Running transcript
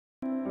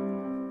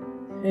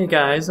Hey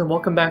guys, and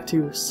welcome back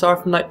to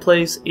Saraphimknight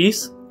Plays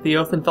East, the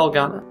Oath in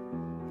Felghana.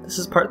 This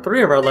is part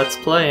 3 of our Let's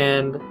Play,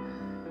 and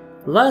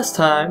last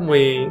time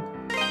we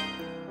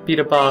beat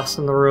a boss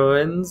in the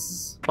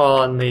ruins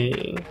on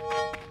the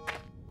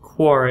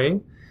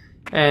quarry,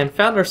 and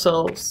found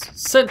ourselves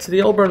sent to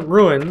the Old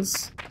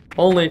ruins,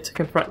 only to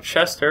confront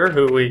Chester,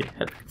 who we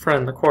had confronted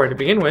in the quarry to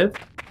begin with,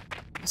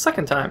 a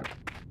second time.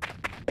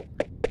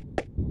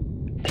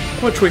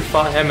 Which we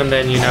fought him, and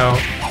then, you know,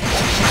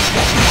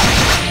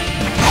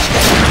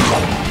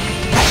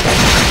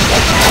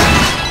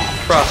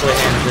 properly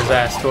handed his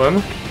ass to him.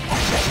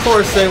 Of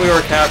course, then we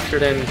were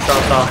captured and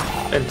dropped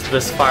off into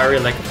this fiery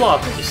lake of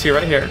lava, as you see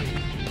right here.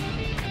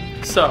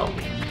 So,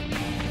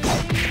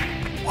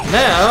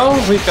 now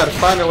we've got to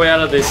find our way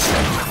out of this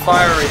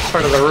fiery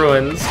part of the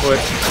ruins,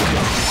 which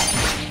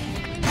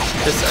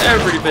is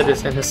every bit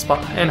as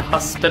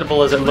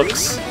inhospitable as it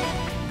looks.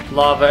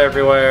 Lava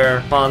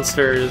everywhere,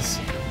 monsters.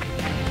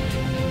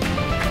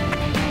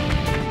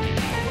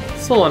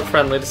 It's a little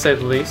unfriendly, to say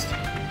the least.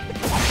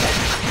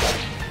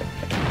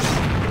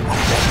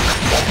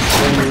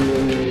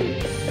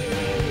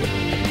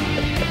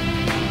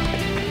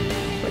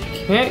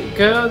 Can't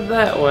go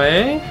that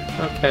way.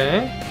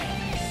 Okay.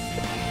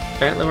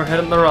 Apparently we're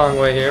heading the wrong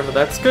way here, but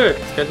that's good.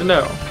 It's good to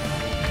know.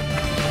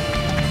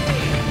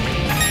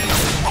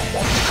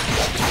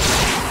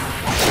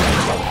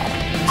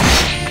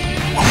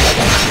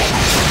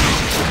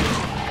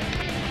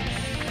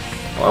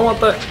 Oh, I want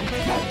that.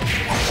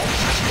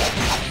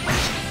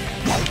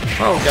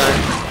 Oh god.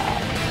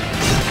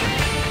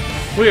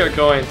 We are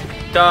going to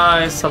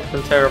die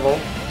something terrible.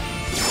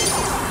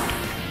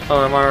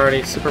 Oh, I'm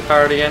already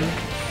superpowered again.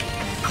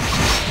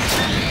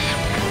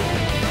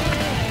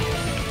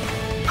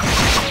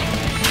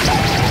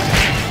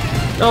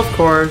 Of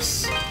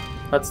course.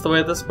 That's the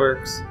way this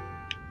works.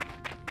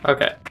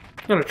 Okay.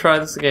 I'm gonna try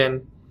this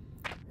again.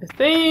 I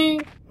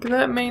think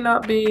that may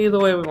not be the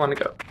way we want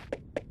to go.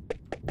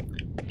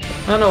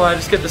 I don't know why, I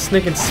just get the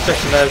sneaking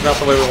suspicion that is not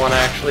the way we want to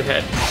actually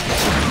head.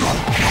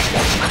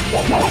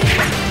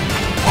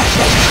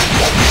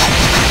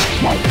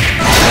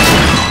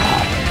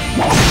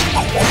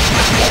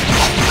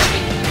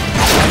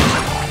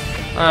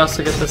 I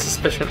also get the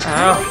suspicion.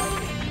 Ow!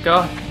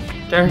 God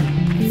dang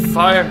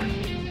fire!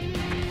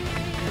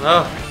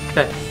 Oh,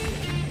 okay.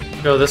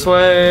 Go this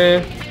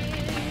way.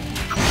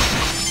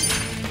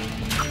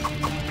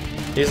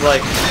 These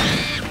like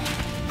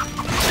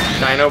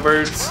dino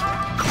birds.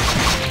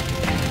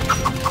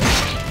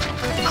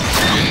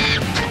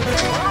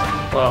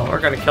 Well,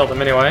 we're gonna kill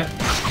them anyway.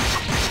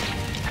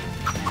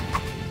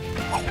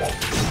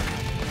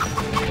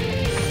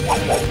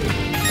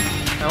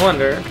 I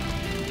wonder.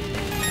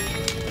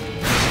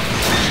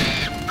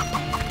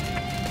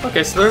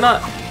 Okay, so they're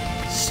not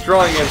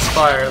strong against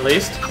fire, at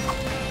least.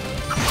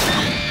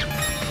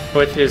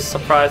 Which is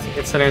surprising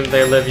considering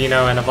they live, you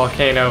know, in a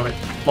volcano with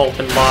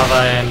molten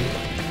lava and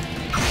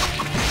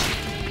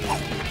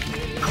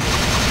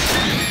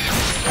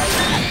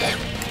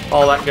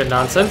all that good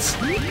nonsense.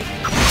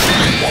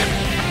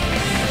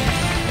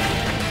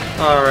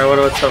 Alright,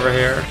 what's over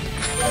here?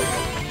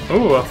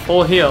 Ooh, a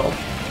full heal.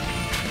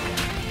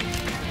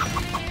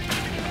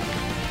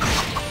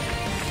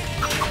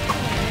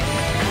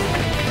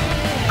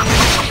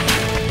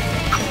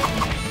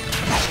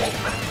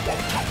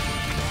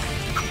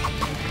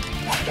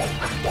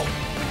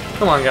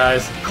 Come on,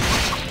 guys.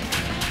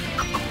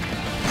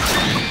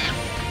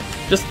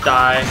 Just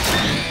die.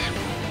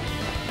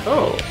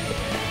 Oh.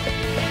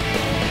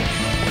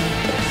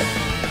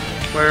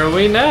 Where are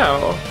we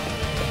now?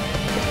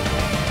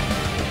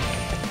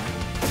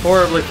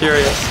 Horribly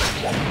curious.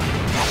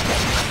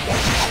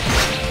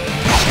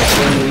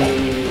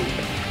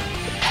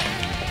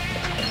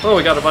 Oh,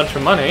 we got a bunch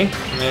of money.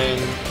 I mean,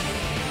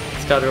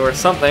 it's gotta be worth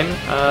something.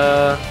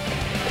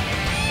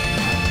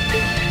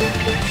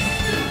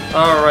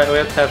 Alright, we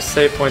have to have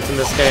save points in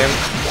this game.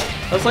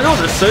 I was like, I'll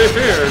just save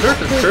here.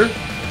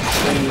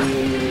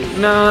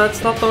 No,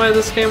 that's not the way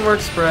this game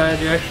works, Brad.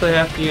 You actually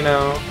have to, you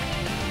know,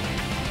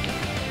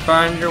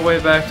 find your way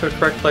back to a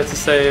correct place to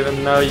save,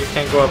 and no, you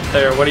can't go up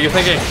there. What are you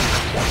thinking?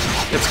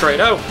 It's grayed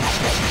out.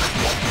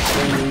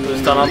 It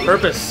was done on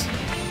purpose.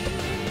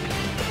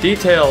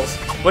 Details.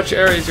 Which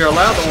areas you're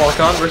allowed to walk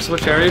on versus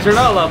which areas you're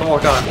not allowed to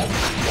walk on.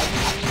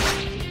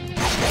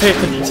 Pay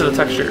attention to the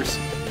textures.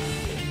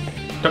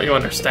 Don't you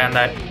understand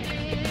that?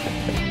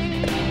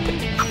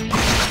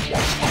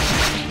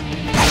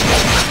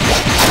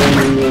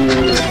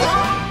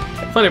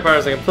 Funny part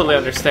is I completely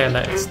understand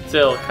that. It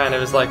still kind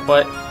of is like,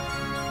 what?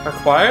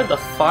 Acquired the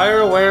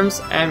Fire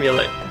Worm's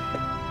Amulet.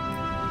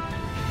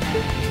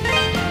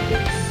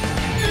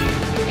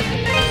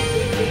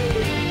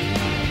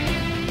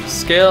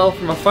 Scale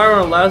from a fire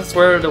worm allows its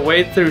wearer to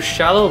wade through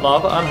shallow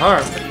lava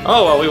unharmed.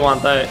 Oh, well, we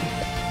want that.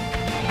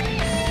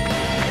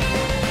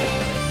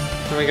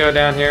 Can we go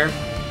down here?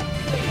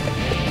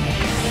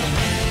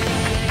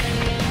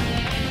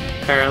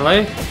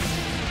 Apparently.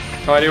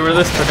 No idea where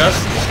this took us.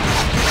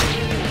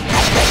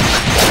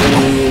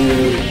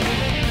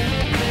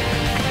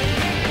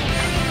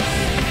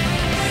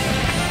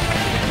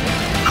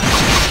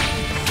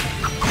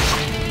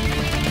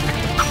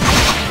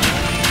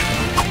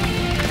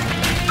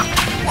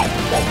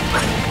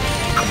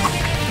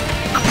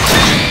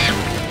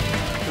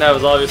 That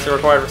was obviously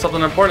required for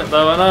something important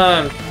though, and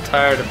I'm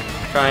tired of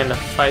trying to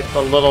fight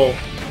the little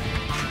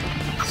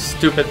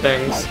stupid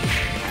things.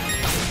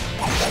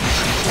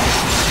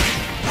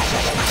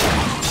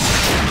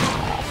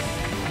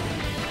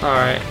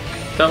 Alright,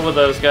 dealt with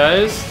those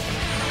guys.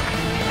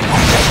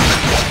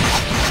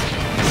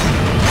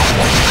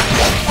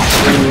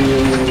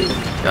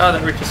 God,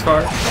 that reaches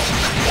far.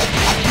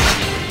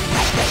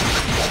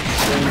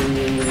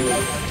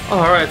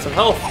 Alright, some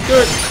health.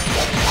 Good.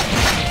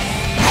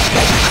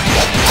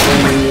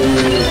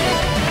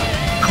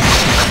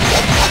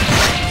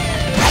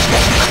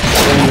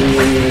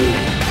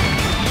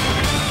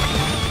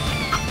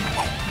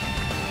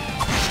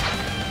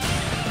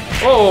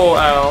 Oh,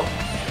 ow.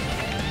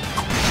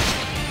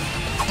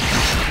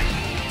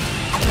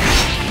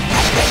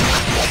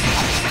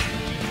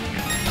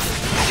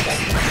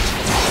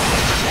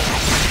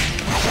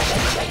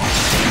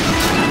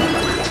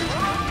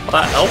 Well,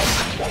 that helps.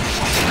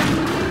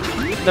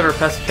 Never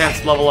pass a chance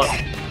to level up.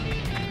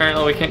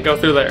 Apparently we can't go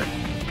through there.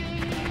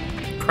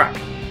 Crap.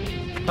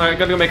 Alright,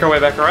 gotta go make our way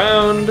back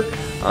around.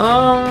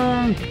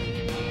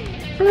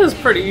 This is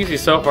pretty easy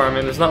so far. I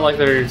mean, there's not like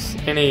there's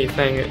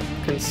anything that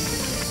can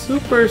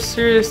super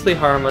seriously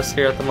harm us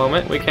here at the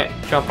moment. We can't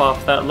jump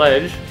off that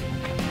ledge.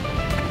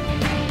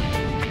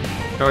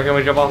 Nor can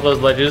we jump off those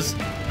ledges.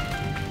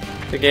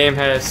 The game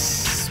has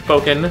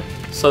spoken,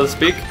 so to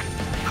speak.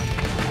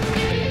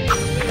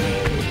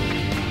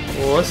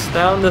 What's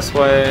down this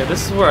way?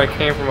 This is where I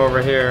came from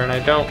over here, and I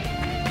don't...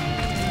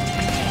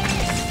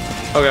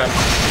 Okay.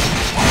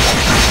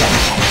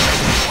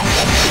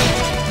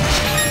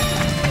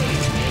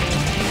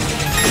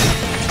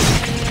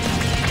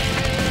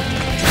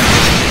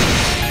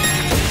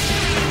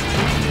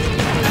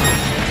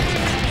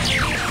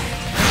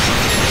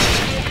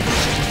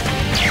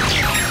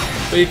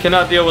 We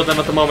cannot deal with them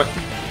at the moment.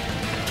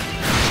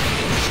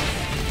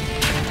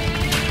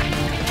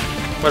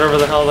 Whatever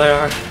the hell they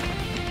are.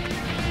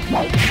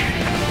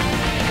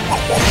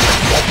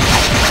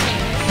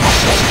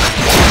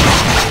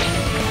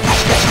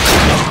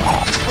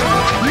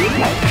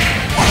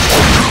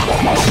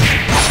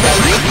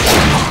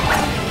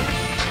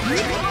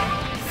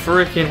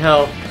 Freaking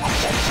hell.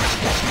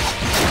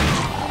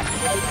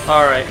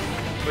 Alright.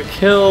 We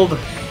killed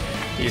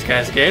these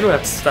guys again.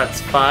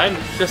 That's fine.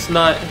 Just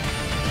not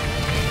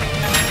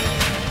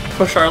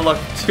push our luck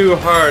too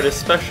hard,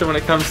 especially when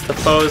it comes to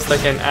foes that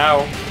can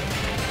ow.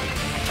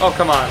 Oh,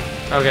 come on.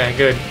 Okay,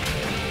 good.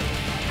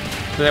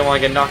 Didn't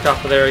want to get knocked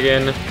off of there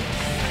again.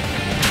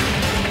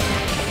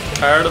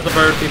 Tired of the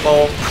bird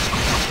people.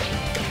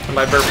 And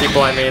by bird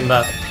people, I mean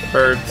the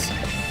birds.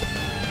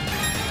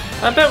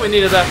 I bet we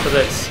needed that for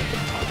this.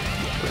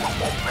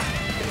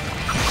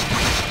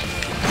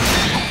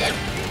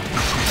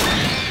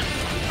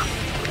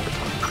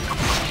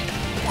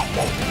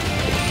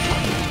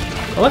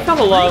 I like how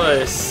the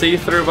lava is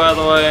see-through, by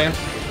the way.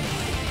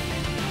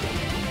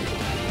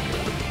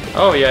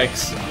 Oh,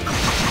 yikes.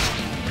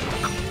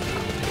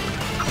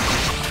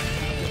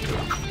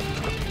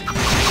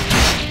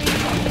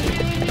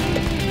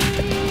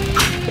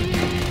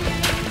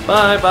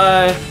 Bye,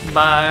 bye,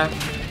 bye.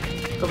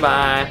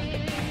 Goodbye.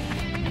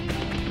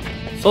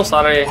 So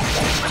sorry.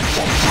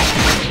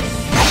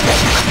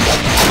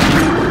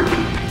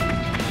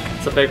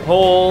 It's a big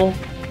hole.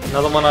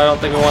 Another one I don't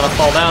think we want to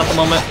fall down at the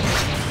moment.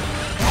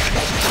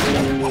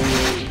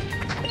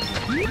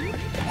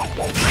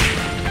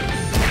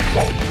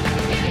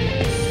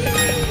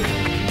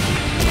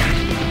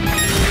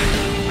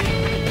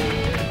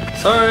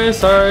 Sorry,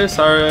 sorry,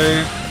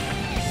 sorry.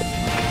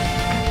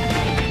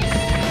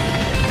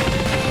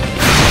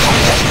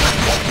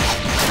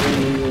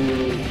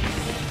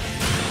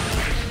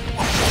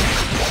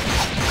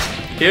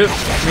 Give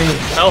me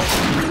health.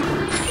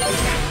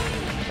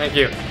 Thank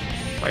you.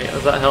 Wait,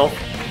 is that health?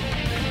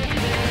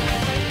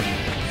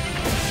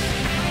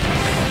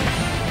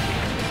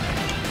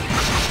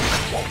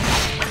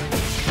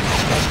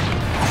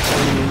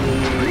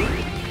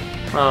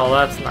 Oh,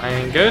 that's not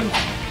any good.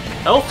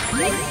 Health?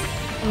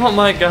 Oh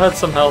my god,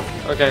 some health.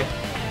 Okay.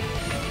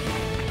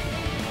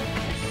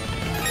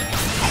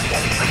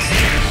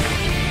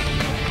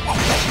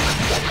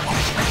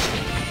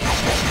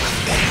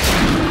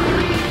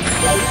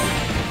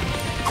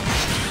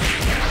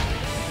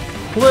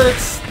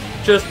 Let's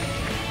just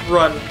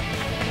run.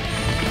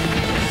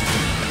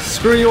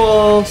 Screw you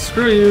all.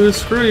 Screw you.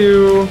 Screw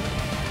you.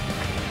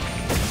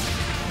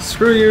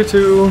 Screw you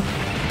too.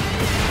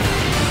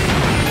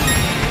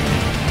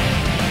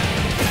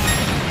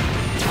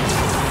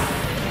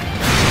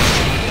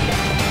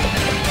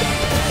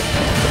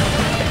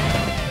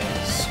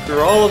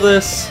 Screw all of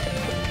this.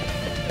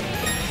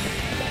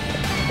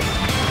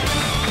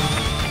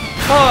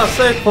 Oh,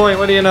 save point.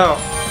 What do you know?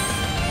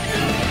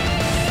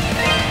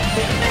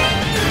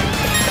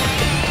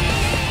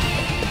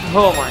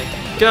 Oh my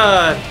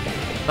god,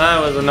 that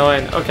was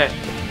annoying. Okay.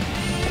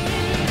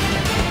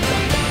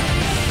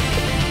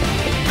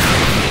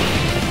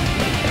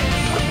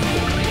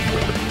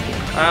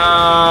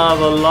 Ah,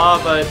 the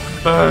lava,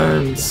 it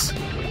burns.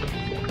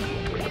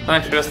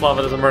 Actually, this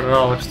lava doesn't burn at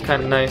all, which is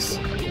kind of nice.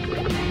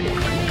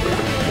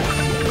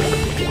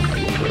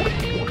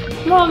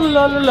 La la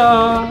la la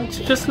la, it's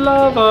just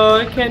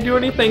lava, it can't do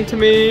anything to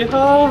me,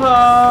 ha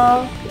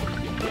ha.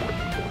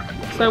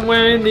 So I'm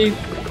wearing the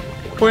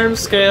worm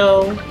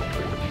scale.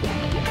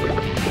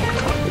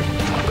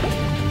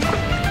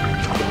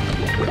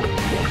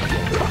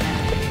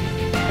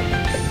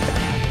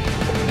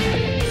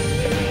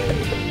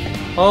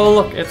 Oh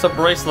look, it's a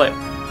bracelet.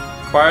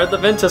 Acquired the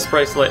Ventus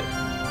bracelet.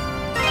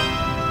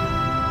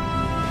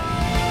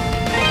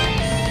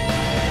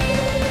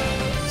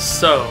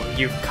 So,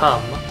 you've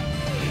come.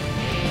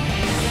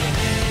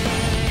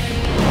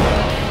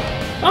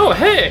 Oh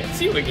hey,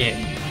 it's you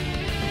again.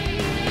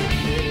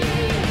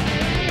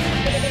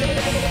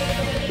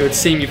 It would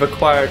seem you've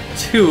acquired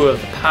 2 of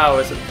the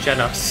powers of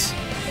Genos.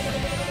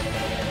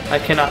 I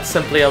cannot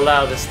simply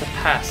allow this to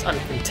pass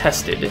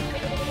uncontested.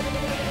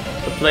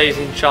 The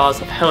blazing jaws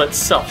of hell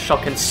itself shall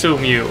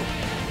consume you.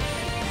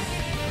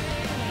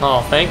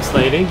 Oh, thanks,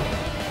 lady.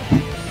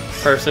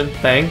 Person,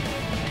 thing.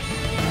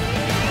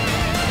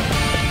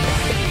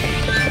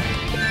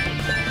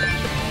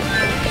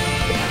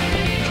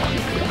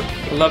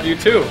 I love you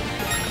too.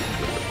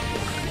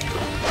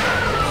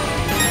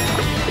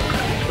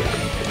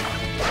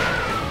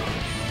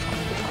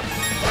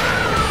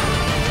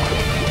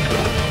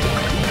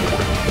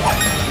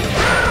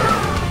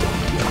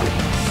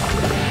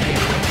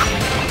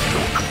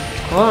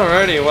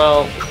 Alrighty,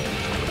 well,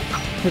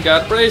 we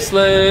got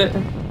bracelet.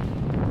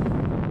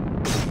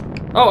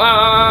 Oh, ow, ow,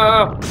 ow,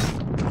 ow.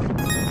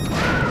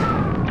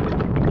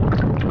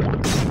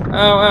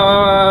 Ow, ow,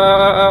 ow,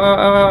 ow, ow,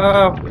 ow, ow,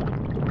 ow.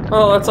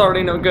 Oh, that's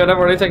already no good. I've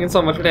already taken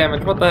so much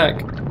damage. What the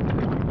heck?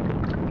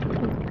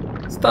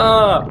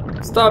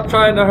 Stop! Stop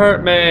trying to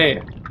hurt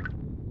me!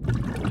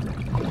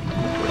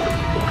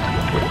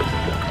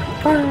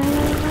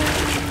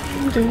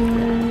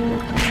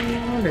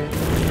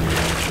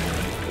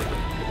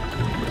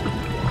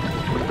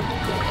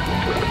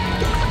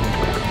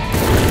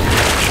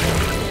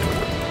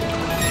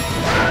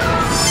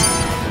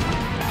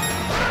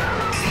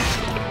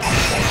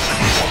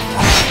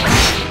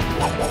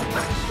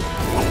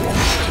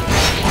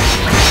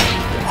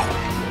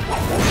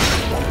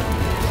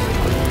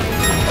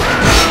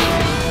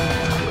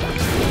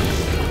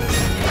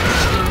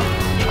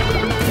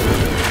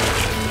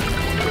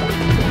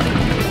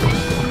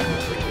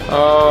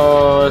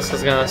 Oh, this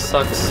is gonna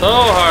suck so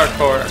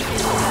hardcore.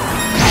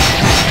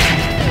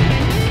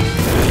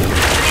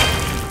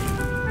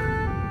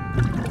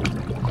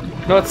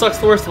 You know what sucks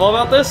the worst of all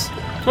about this?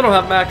 I don't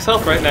have max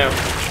health right now.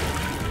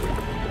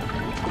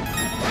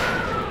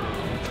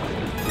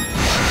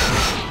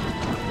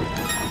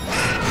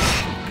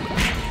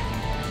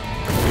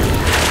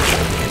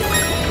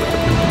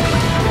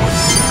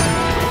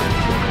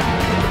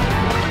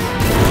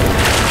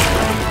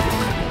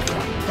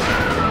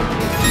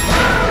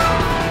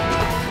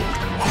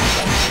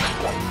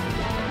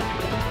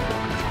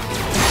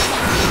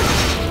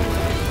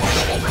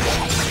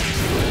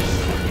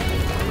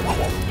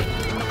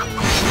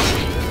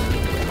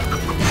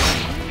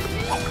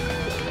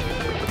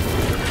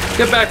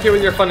 Get back here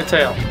with your funny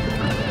tail.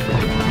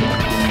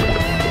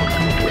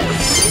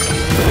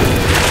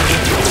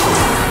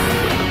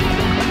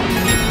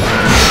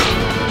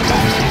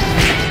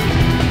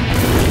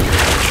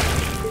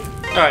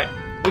 Alright,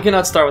 we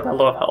cannot start with that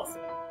low of health.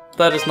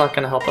 That is not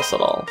going to help us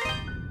at all.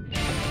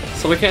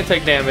 So we can't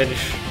take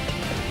damage.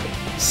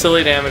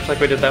 Silly damage like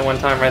we did that one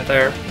time right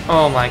there.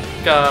 Oh my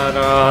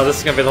god, this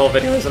is going to be the whole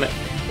video, isn't it?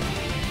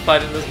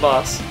 Fighting this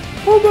boss.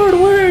 Oh, by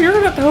the way, you're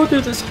gonna have to go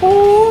through this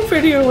whole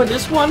video with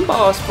this one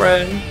boss,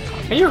 friend.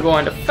 And you're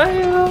going to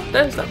fail.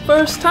 That's the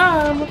first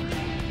time.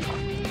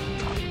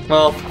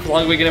 Well, as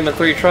long as we get him in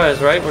 3 tries,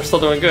 right? We're still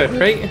doing good,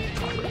 right?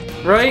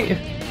 Right?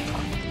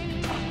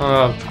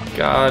 Oh,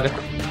 God.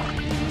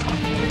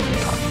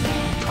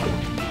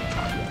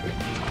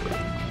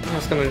 I'm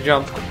just gonna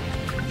jump.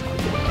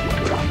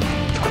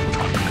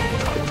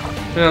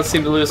 We don't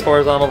seem to lose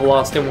horizontal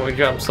velocity when we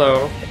jump,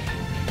 so...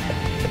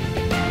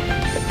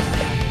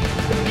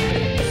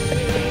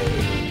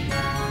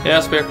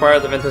 Yes, we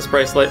acquired the Ventus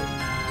bracelet.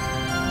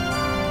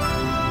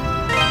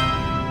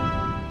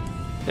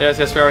 Yes,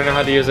 yes, we already know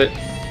how to use it.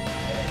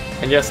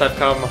 And yes, I've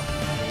come.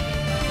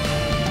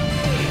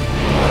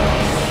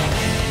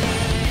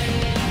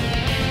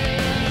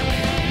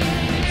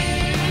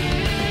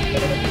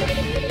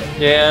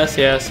 Yes,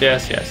 yes,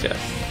 yes, yes, yes.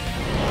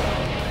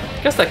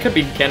 I guess that could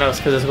be Genos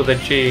because it's with a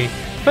G.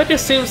 But it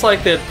just seems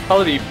like they'd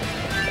probably be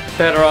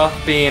better off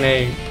being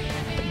a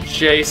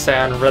J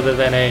sound rather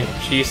than a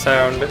G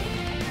sound.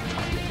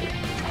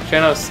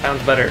 Genos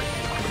sounds better.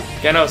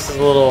 Genos is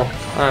a little,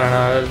 I don't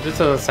know, it just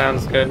doesn't sound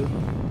as good.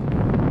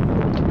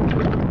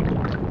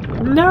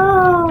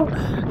 No!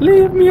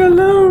 Leave me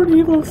alone,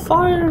 evil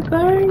fire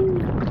thing!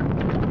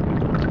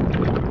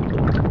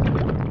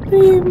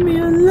 Leave me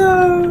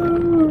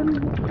alone!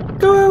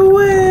 Go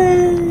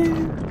away!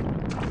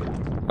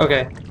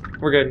 Okay,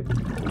 we're good.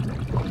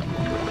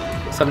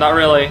 Except not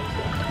really.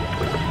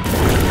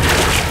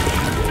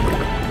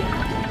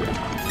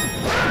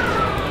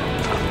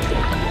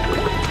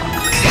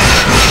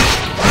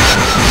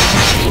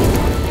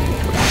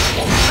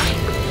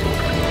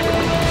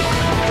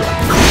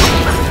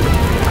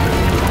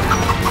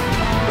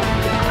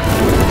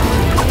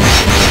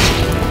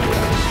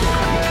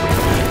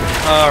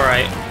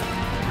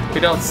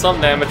 We dealt some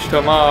damage to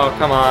him. Oh,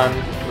 come on.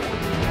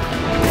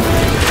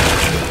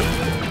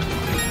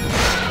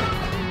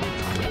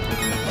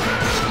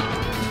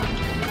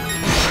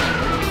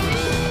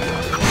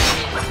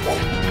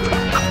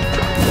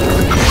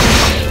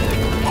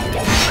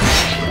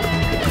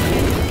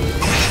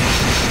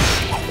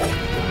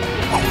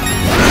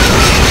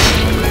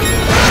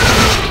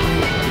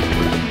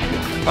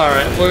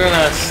 Alright, we're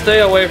gonna stay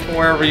away from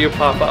wherever you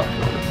pop up.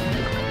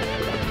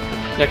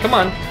 Yeah, come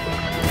on.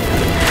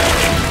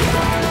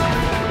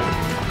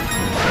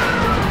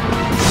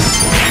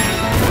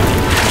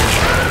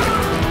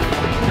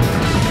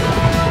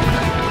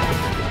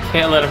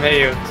 Can't let him hit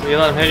you. So if you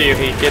let him hit you,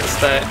 he gets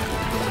that.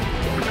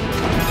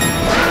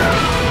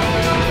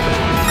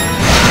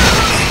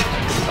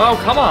 Oh,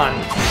 come on!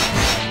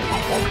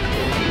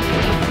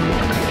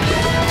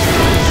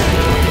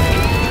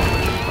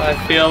 I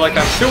feel like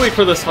I'm too weak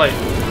for this fight.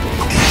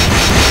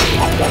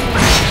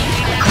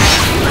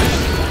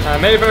 I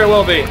may very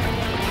well be.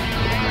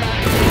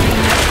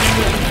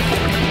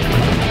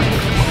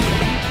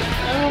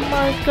 Oh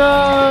my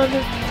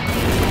god!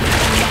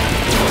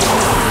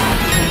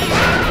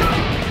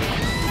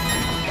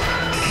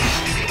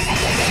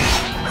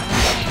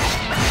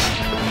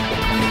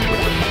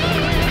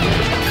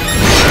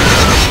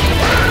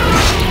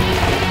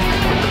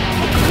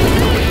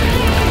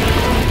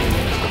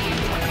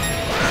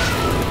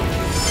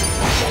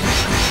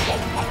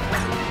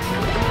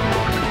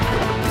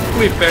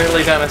 We've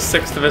barely done a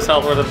sixth of his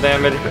health worth of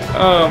damage.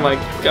 Oh my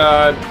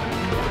god.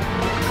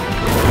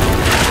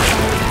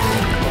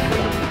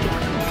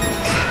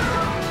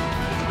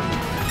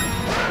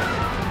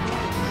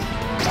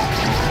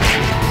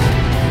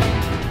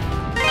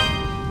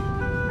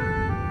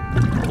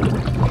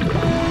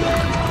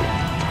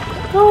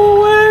 Go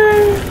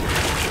away!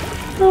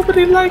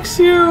 Nobody likes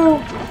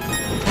you!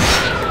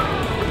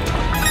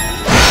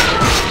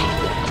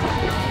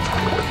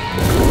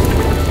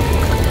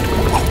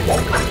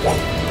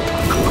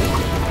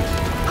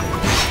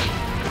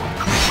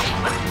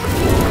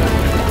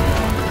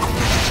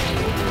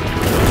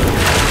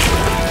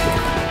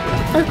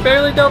 I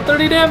barely dealt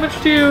 30 damage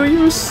to you!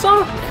 You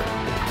suck!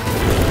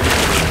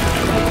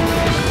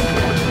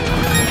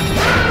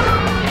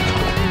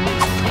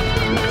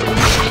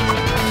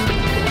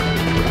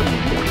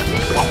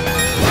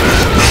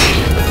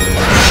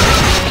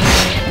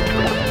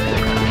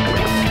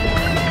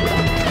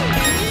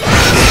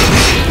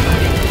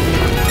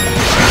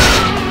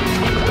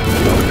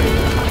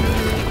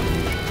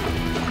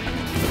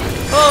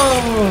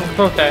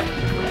 Oh, okay.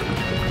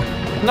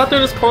 Not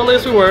doing as poorly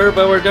as we were,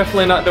 but we're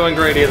definitely not doing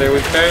great either.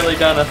 We've barely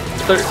done a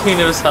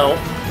 13 of his health.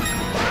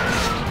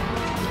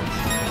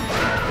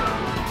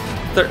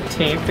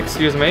 13th,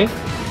 excuse me.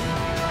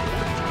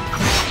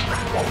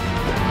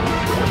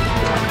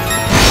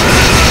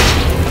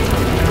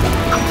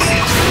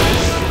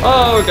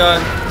 Oh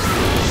god.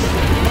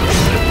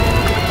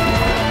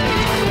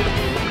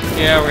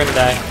 Yeah, we're gonna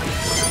die.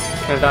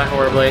 We're gonna die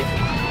horribly.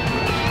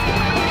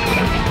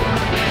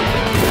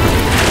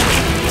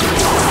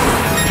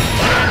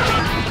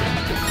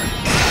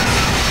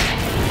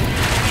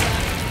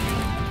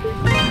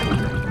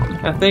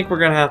 I think we're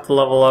gonna have to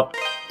level up.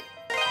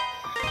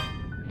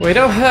 We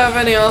don't have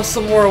any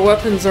awesome more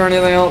weapons or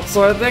anything else,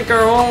 so I think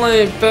our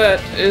only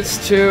bet is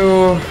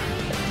to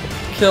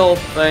kill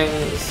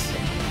things.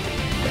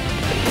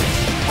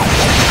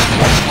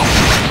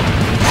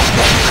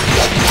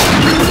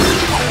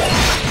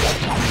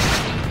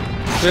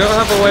 We don't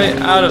have a way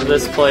out of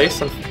this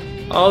place.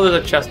 Oh,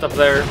 there's a chest up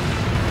there.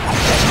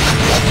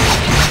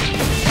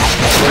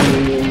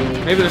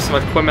 Maybe there's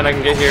some equipment I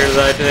can get here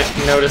that I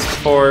didn't notice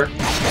before.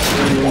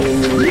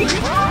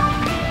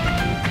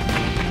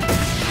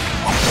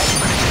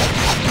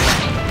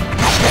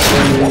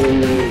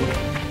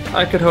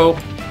 I could hope.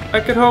 I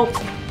could hope.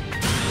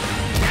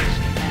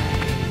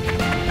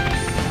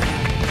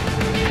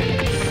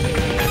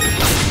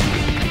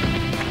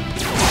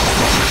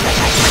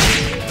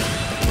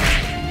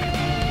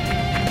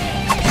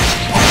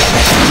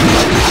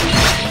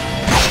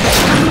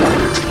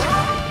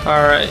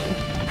 All right.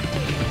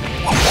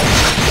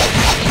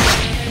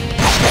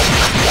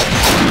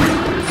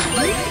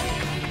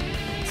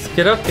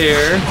 Get up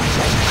here.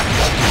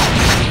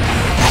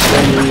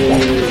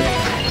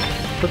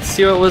 Let's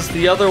see what was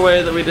the other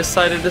way that we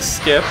decided to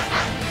skip.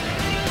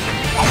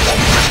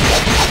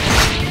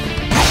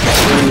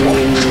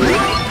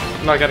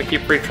 I gotta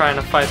keep retrying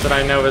a fight that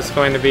I know is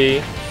going to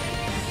be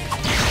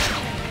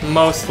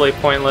mostly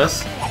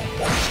pointless.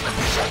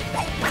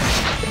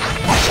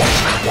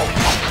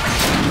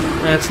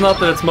 And it's not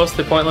that it's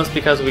mostly pointless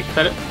because we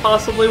couldn't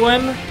possibly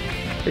win.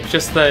 It's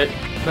just that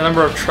the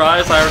number of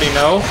tries I already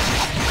know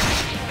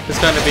is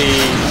going to be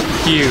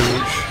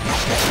huge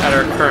at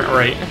our current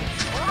rate.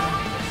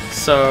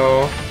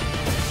 So,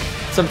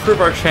 let's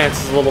improve our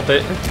chances a little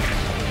bit.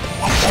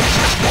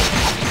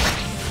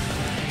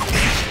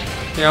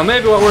 You know,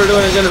 maybe what we're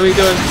doing is going to be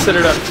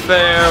considered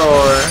unfair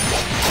or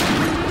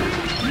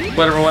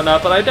whatever,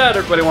 whatnot, but I doubt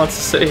everybody wants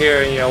to sit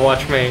here and, you know,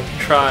 watch me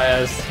try,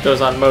 as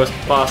goes on most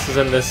bosses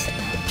in this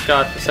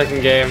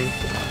godforsaken game.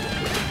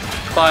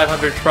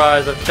 500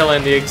 tries of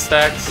killing the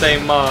exact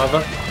same mob.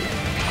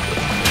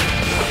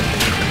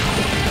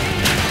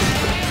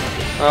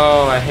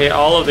 Oh, I hate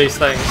all of these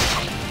things.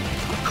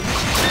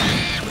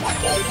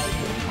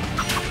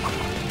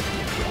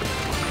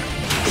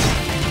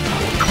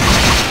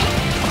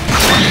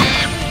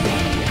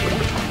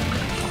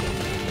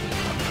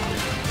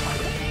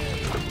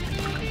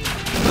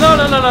 No,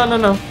 no, no, no, no,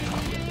 no.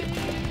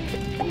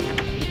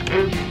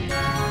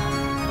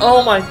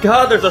 Oh my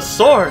god, there's a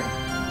sword!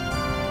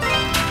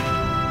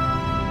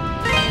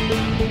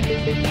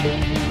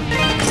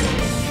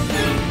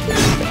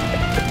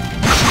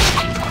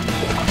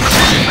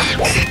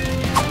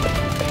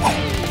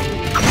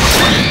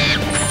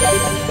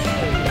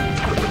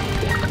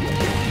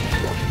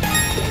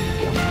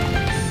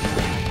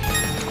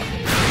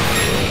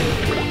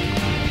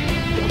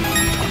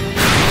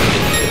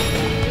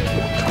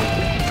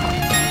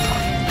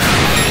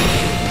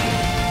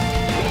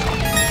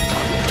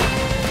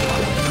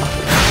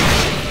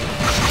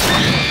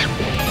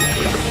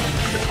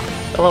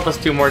 That'll help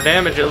us do more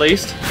damage at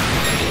least.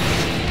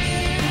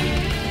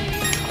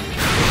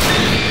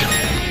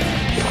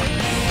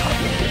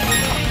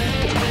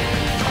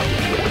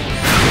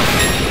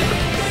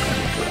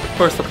 Of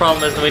course, the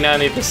problem is that we now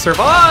need to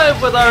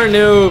survive with our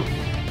new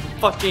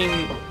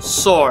fucking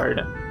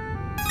sword.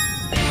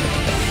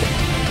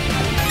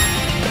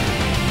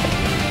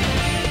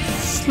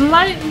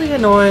 Slightly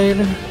annoyed.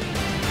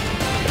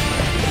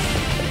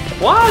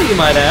 Why, you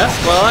might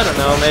ask? Well, I don't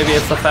know. Maybe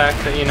it's the fact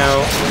that, you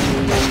know,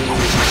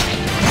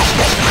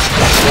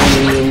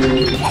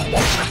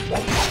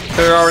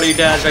 they're already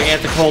down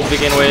gigantic hole to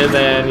begin with,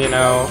 and, you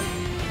know,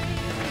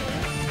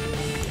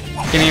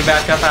 getting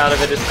back up out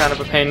of it is kind of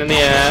a pain in the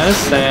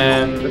ass,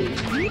 and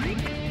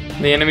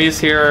the enemies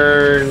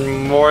here are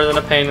more than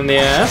a pain in the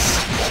ass.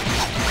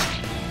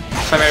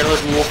 Primarily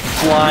little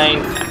flying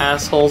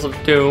assholes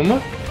of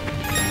doom.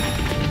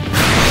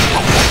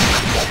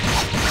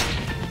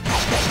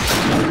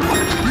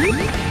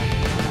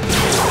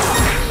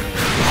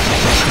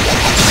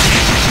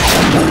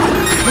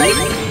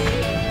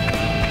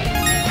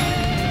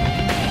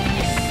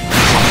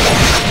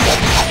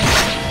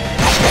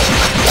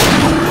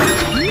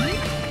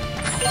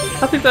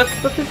 I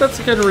think that's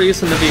a good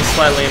reason to be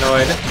slightly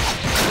annoyed.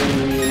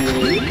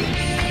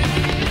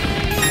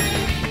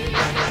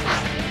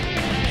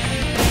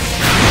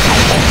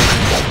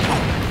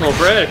 Well,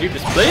 Brad, if you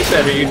just played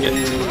better, you'd get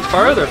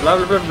farther, blah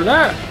blah blah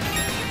blah.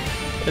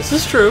 This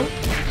is true.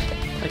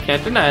 I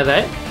can't deny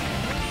that.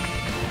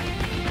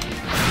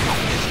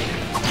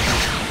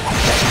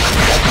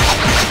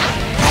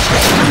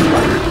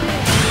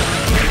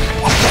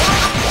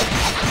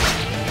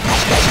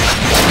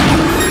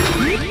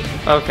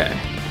 Okay.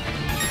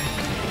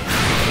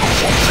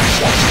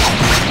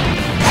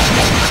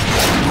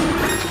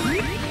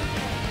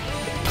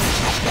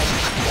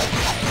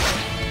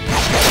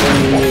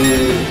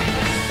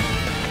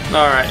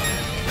 Alright.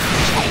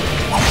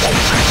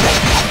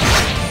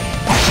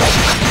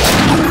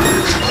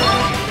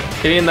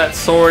 Getting that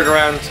sword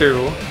round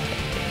 2, which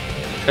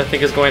I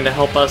think is going to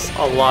help us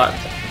a lot.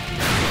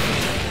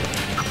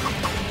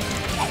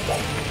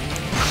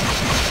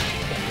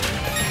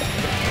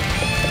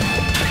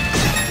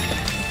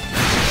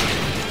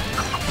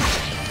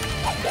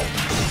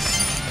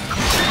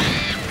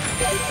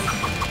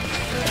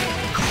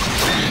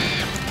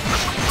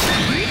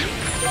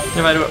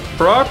 If I do it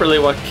properly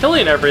while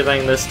killing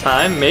everything this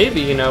time,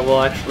 maybe, you know,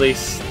 we'll actually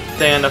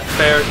stand a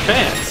fair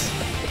chance.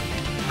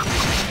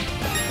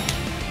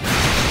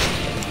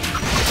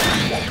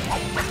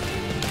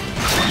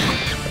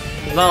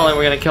 Not only are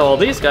we going to kill all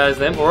these guys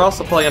then, but we're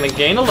also probably going to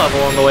gain a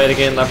level on the way to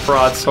getting that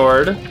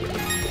broadsword.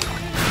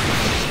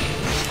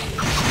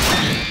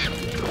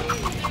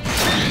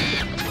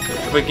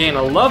 If we gain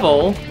a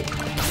level,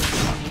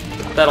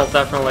 that'll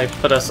definitely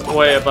put us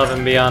way above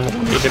and beyond where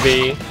we need to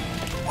be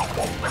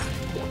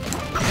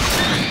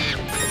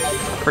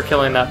for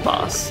killing that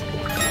boss.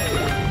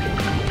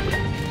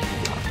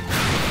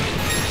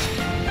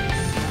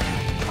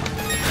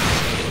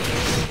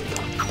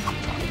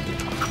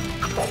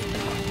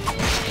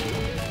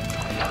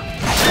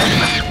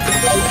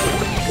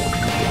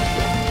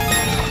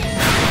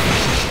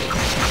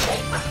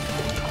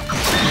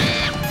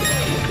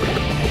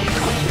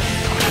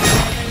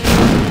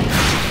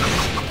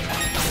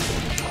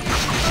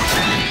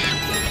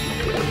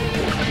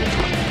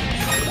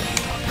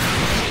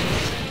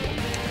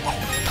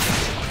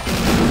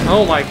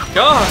 Oh my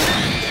god!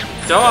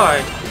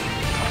 Die!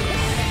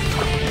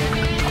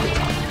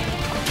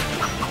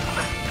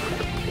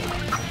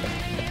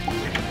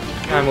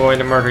 I'm going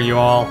to murder you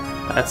all.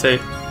 That's it.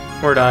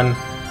 We're done.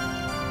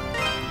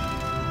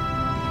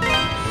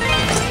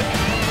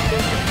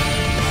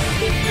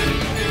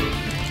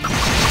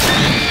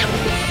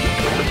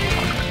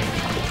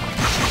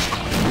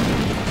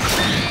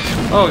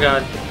 Oh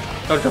god.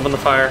 Don't jump in the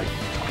fire.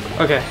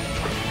 Okay.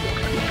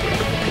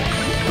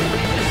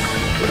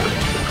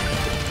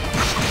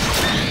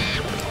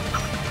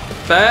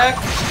 Back.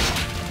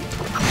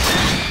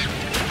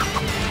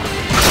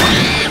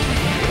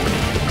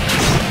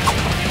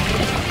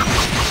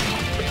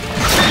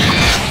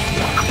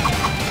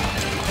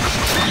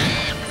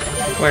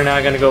 We're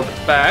now gonna go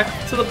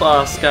back to the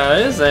boss,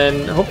 guys,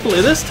 and hopefully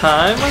this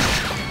time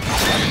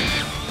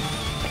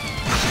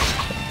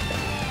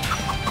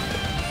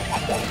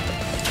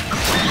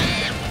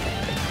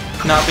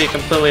not be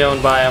completely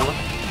owned by him.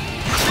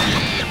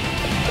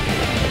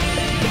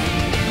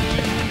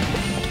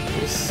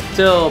 We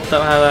still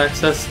don't have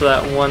access to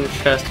that one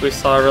chest we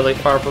saw really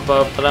far up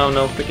above, but I don't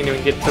know if we can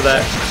even get to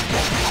that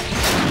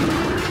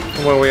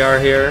from where we are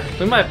here.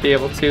 We might be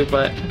able to,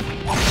 but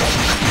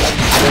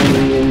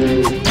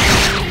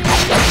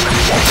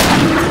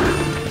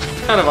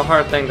kind of a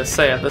hard thing to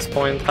say at this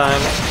point in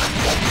time.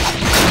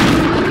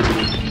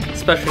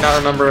 Especially not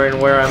remembering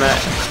where I'm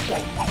at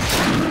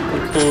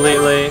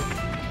completely,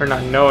 or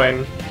not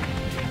knowing.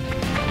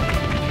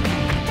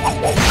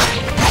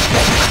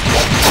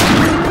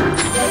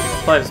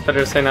 But it's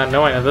better to say not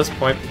knowing at this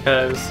point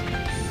because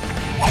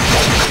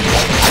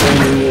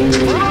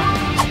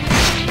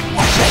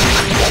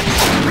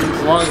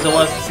as long as it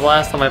was the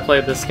last time I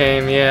played this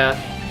game, yeah.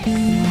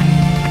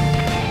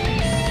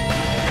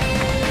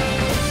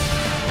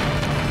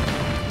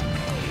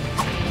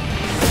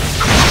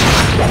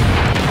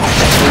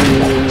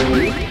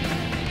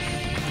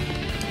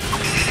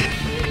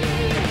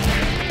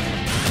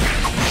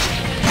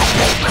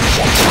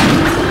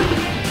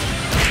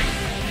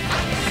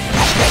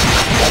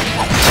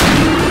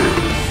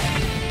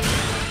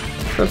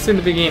 Don't seem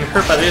to be getting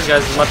hurt by these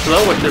guys as much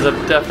though, which is a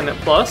definite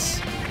plus.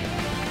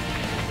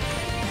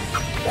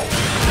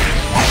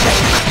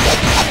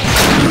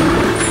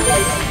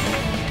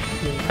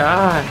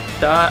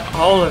 Die,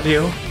 all of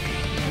you.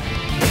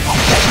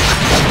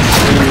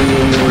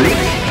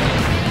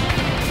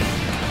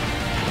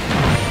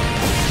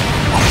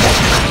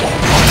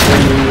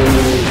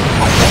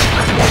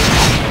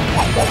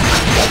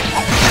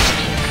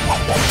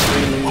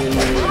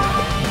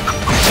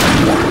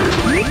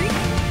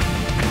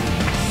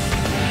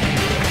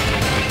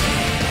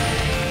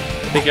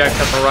 I think I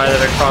have to ride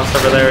it across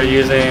over there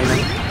using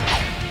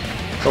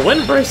the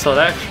wind bracelet,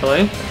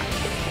 actually.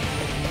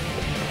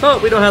 Oh,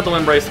 we don't have the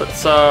wind bracelet,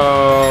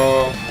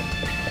 so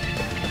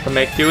we'll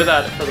make do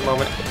without it for the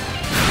moment.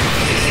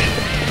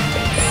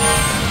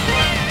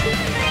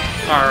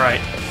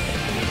 Alright.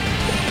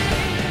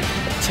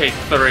 Take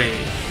 3.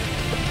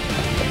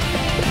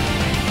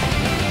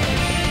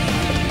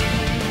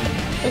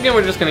 Again,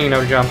 we're just gonna, you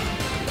know, jump.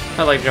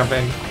 I like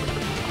jumping.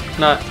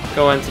 Not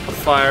go into the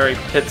fiery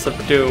pits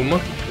of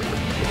doom.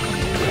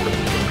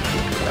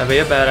 That'd be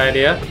a bad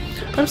idea.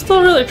 I'm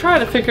still really trying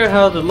to figure out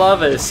how the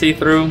lava is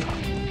see-through.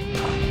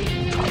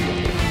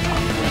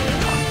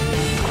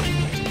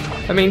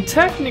 I mean,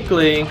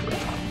 technically,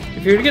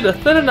 if you were to get a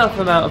thin enough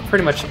amount of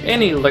pretty much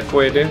any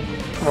liquid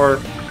or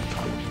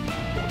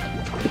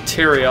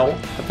material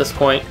at this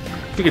point,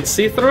 you could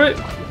see through it.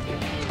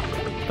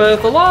 But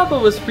if the lava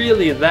was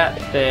really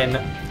that thin,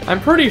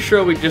 I'm pretty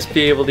sure we'd just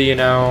be able to, you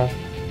know,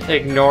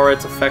 ignore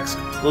its effects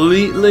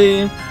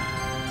completely.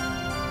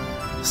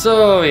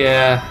 So,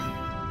 yeah.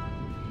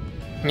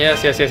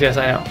 Yes, I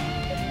know.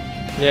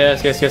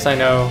 Yes, I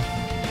know.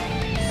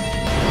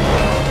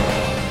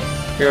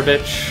 You're a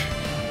bitch.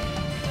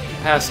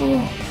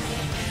 Asshole.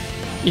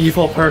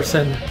 Evil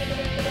person.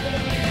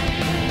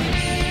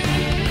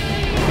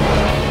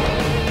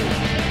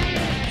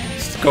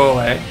 Just go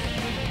away.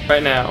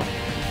 Right now.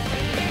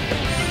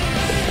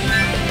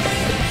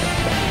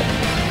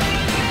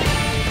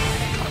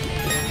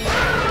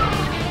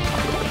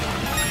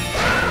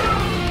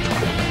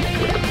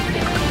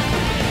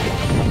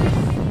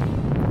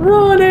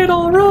 Run,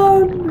 Adel,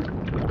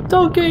 run!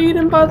 Don't get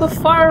eaten by the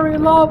fiery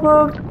lava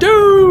of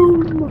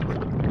doom!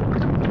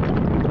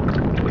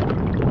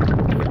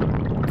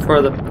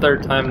 For the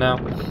 3rd time now.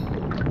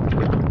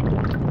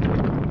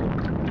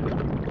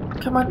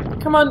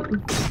 Come on.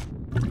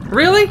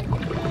 Really?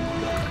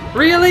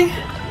 Really?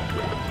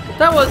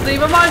 That wasn't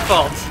even my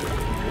fault!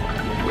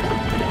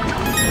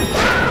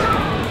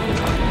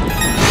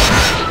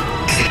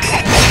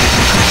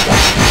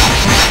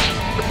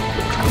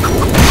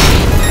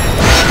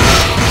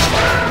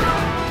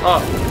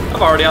 Oh,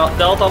 I've already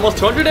dealt almost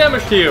 200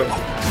 damage to you!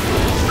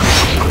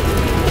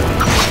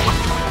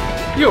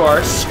 You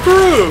are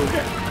screwed!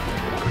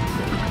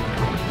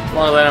 As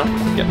long as I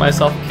don't get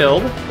myself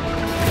killed.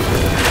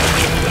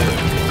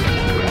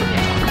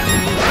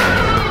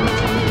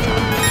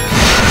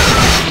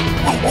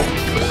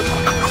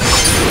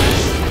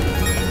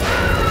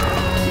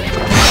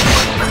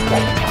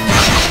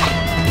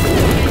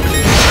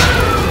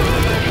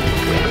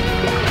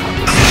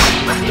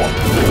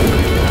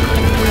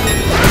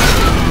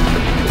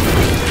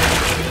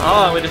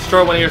 Oh, we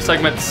destroyed one of your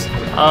segments.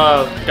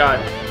 Oh, God.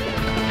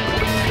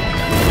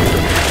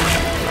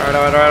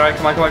 Alright,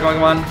 come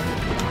on.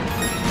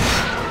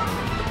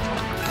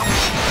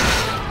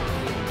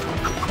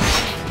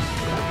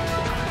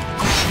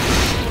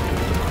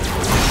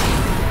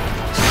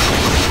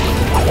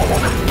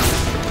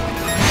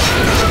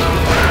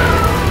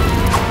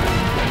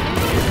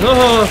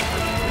 Oh.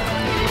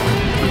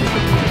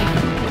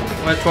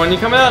 Which one you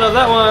coming out of?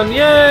 That one!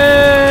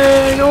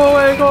 Yay! Go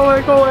away!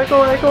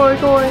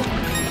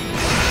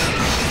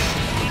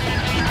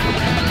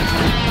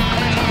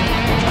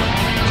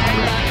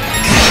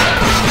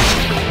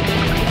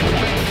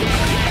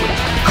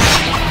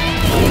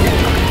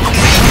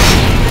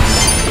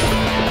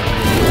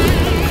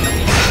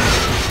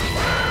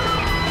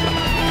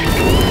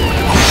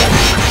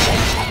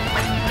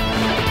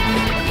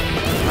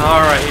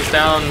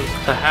 down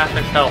to half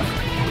his health.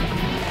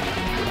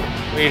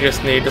 We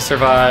just need to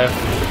survive.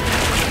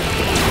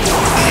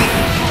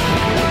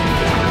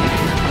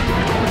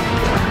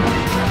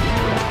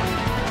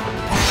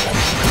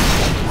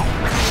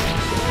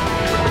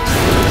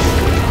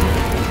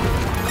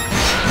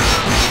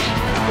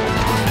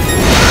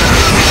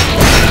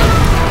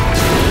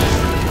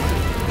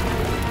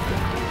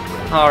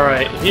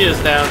 Alright, he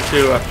is down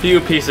to a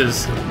few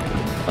pieces.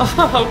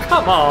 Oh,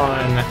 come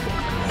on!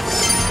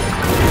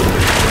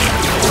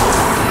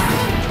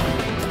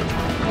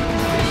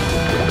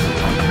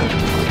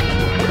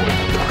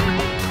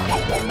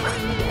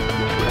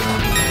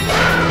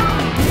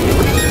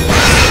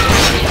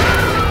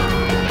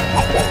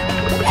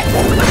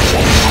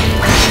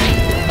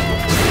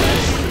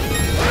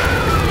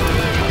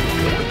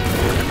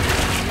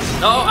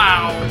 Oh,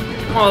 ow!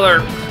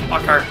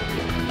 Motherfucker.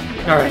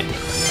 Alright.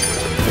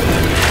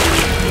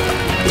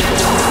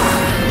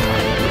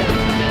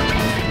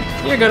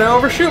 You're gonna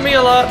overshoot me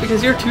a lot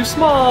because you're too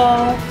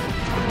small.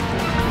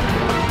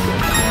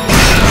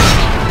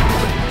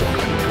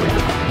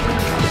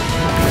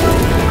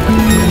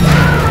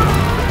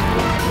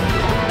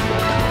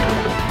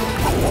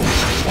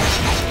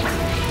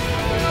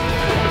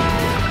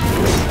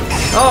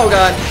 Oh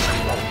god.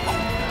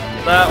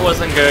 That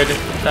wasn't good.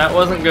 That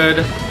wasn't good.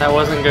 That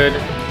wasn't good.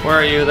 Where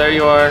are you? There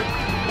you are.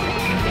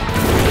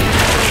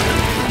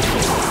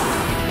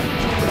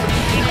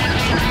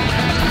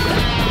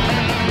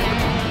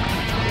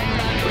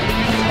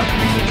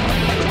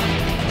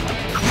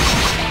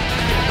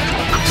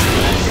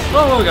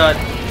 Oh god.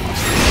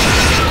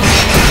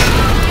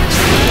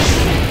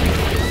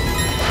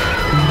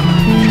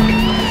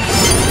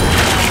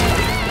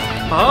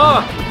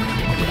 Ah!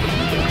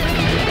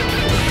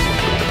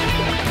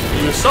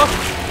 You suck!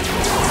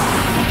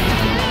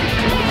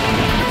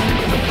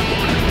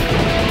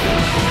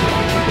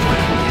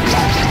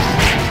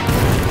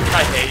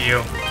 I hate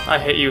you. I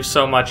hate you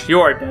so much. You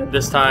are dead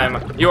this time.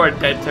 You are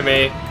dead to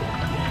me.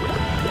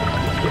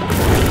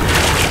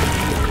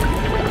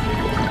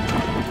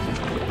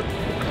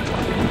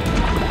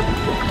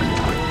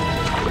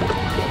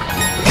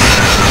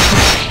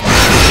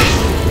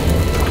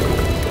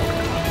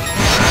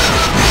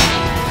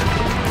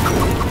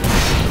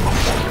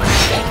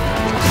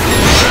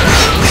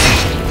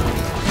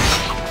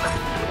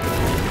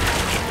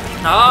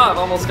 Ah, I've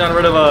almost gotten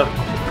rid of a...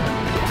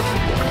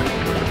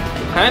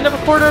 kind of a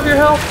quarter of your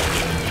health?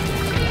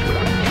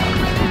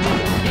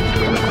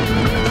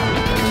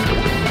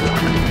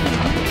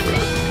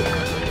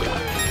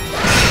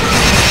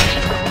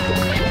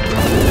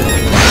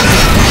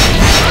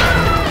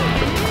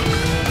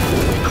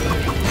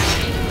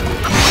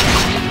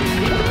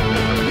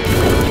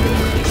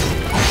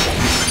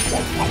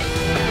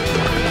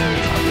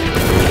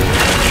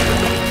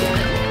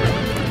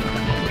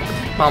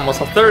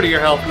 Almost a third of your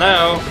health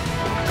now.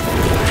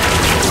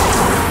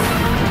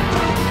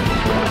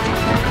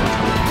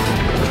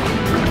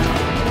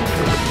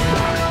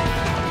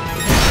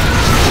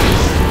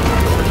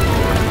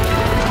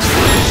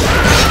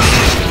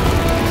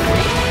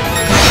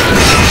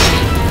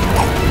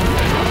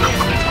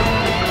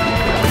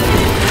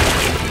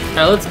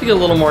 Now let's be a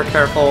little more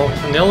careful,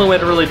 and the only way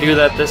to really do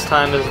that this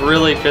time is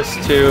really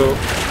just to...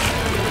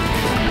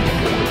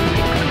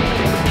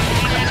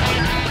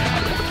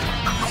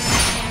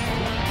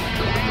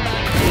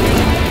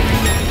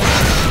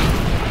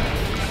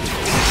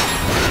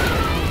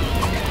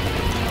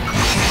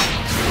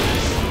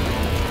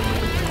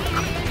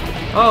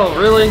 Oh,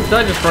 really? Did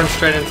I just run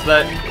straight into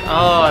that?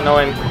 Oh,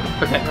 annoying.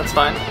 Okay, that's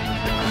fine.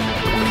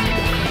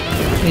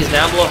 He's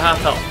down below half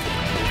health.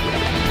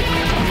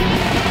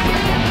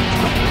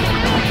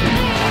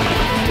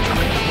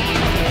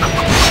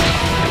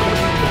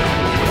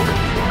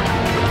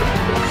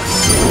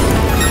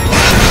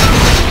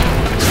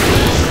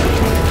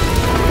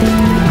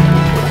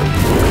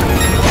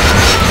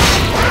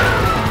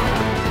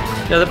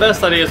 Yeah, the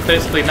best idea is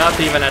basically not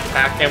to even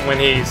attack him when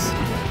he's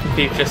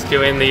just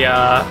doing the,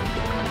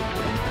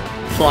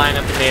 flying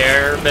up in the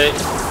air a bit.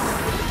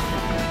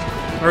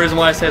 The reason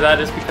why I say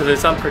that is because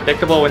it's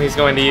unpredictable when he's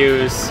going to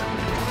use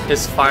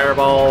his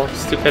fireball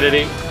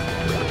stupidity.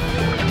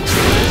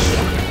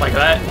 Like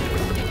that.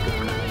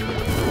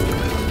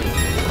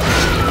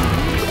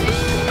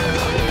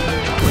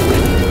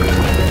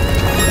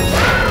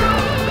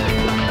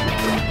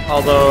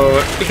 Although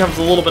it becomes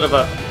a little bit of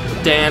a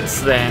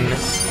dance then,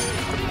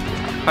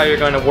 how you're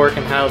going to work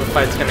and how the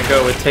fight's going to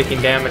go with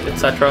taking damage,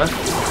 etc.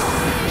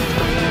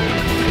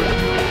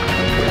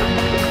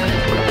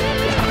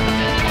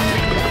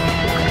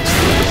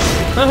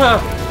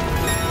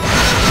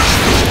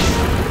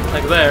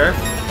 Like there.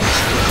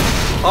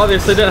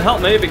 Obviously didn't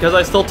help me because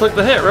I still took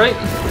the hit, right?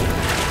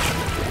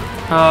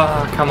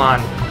 Ah, come on.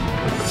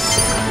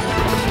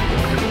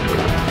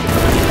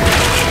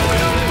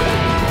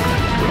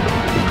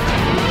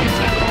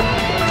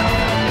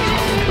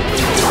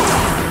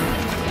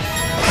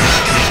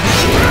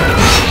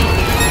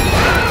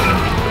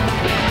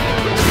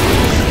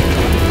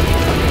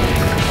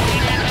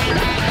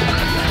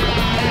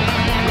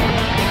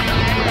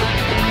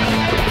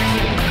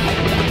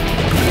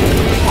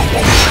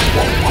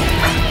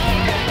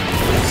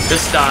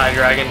 Just die,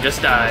 dragon,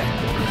 just die.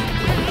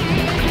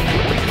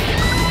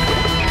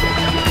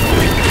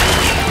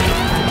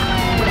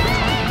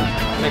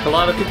 Make a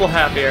lot of people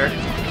happier,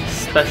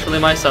 especially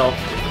myself.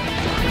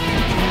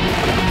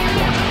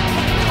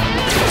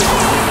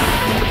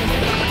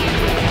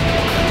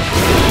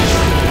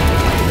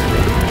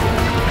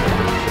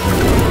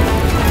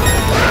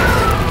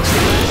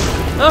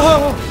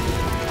 Oh!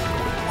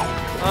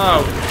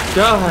 Oh,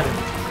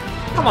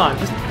 God. Come on,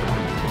 just...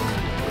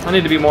 I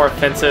need to be more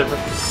offensive.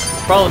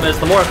 Problem is,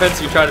 the more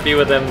offensive you try to be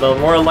with him, the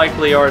more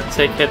likely you are to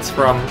take hits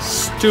from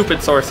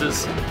stupid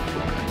sources.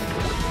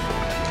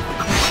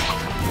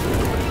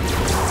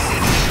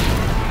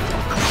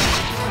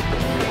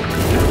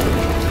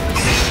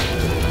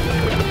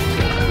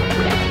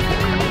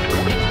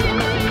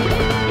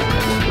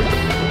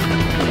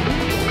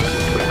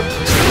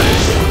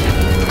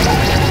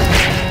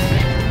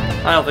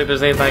 I don't think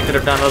there's anything I could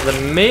have done other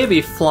than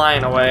maybe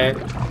flying away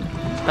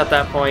at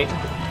that point.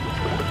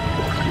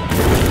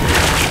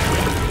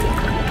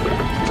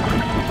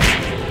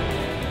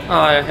 Oh,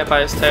 I got hit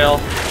by his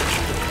tail.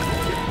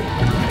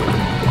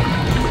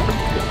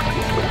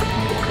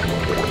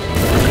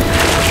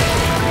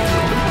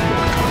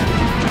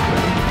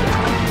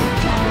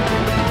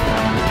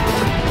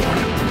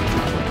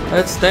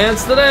 Let's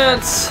dance the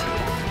dance!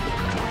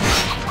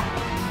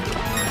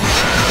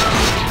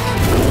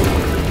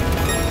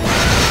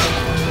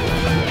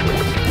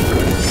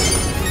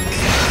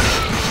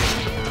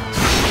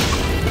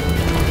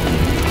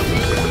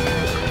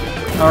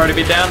 Already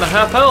be down to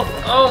half health.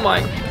 Oh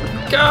my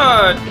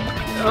God.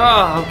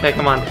 Oh, okay,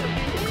 come on.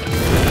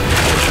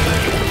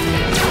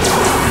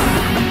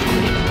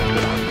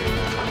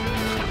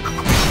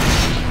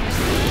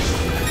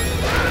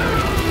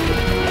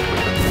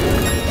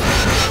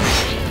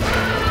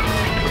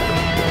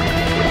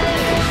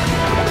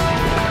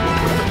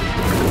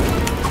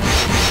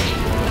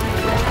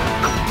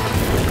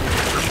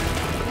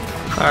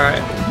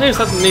 Alright. I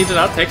just need to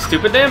not take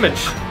stupid damage.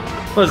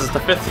 What is this, the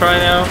 5th try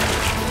now?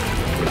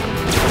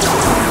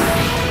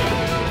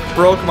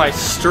 Broke my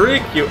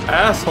streak, you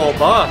asshole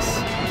boss.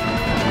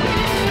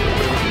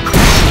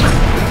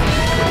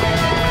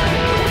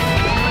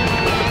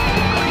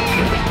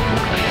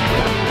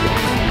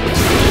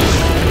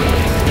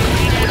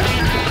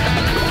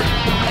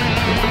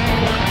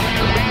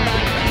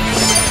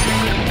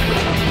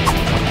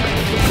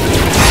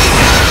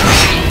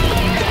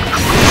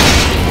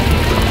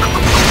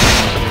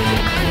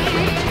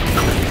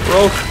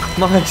 Broke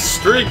my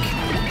streak.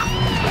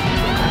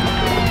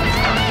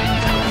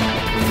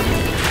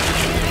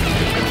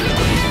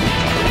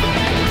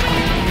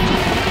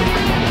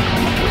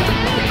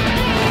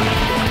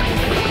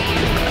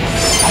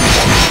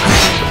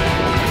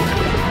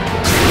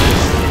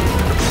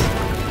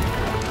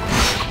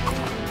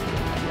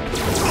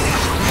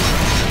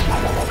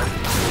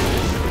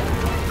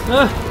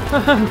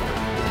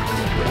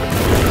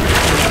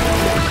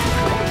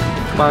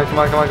 Come on, come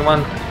on, come on, come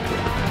on.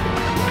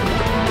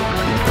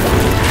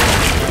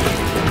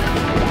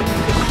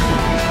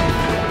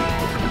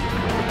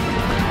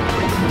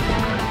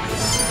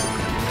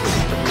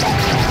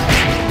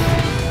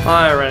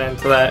 I ran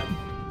into that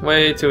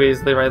way too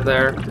easily right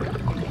there.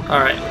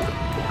 Alright.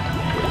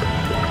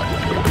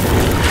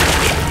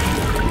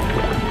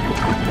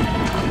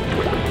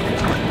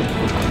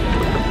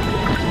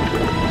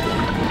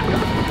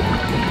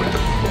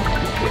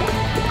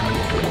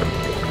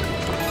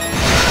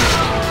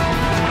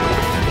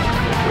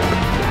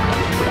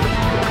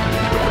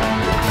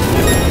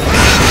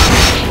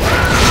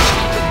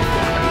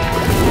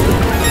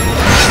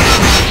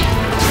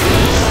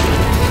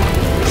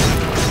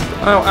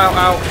 Ow, ow,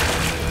 ow.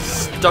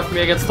 Stuck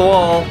me against the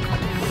wall.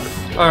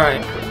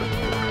 Alright.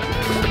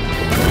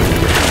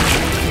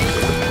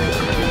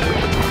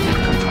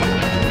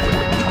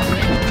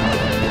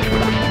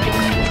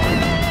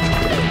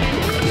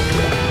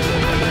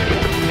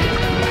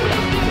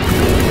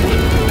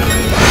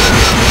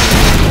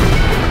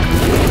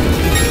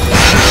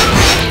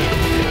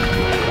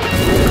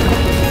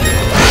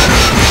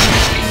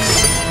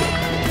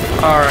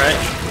 Alright.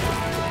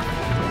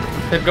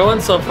 Good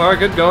going so far,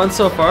 good going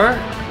so far.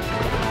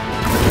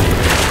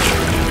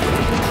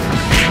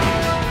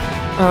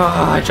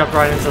 Oh, I jumped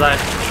right into that.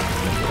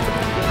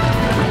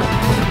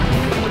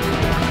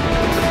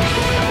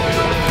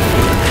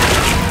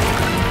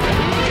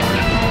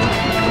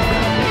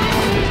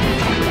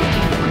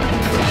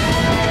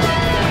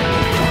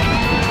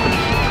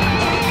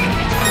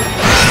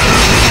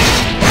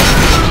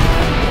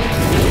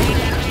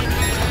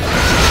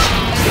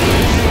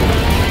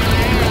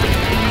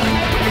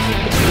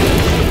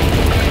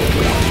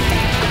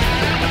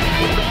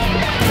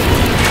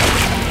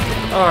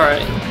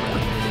 Alright.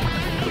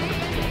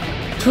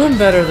 Doing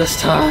better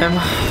this time.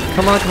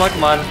 Come on, come on,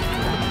 come on.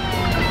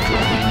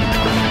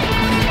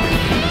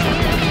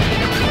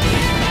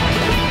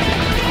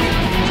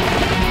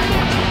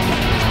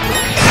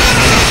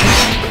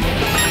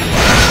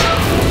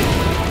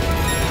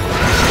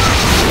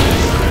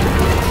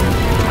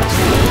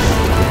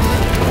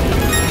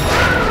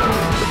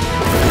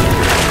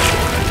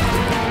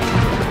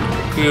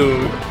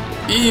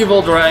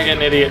 evil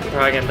dragon, idiot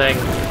dragon thing.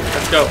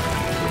 Let's go.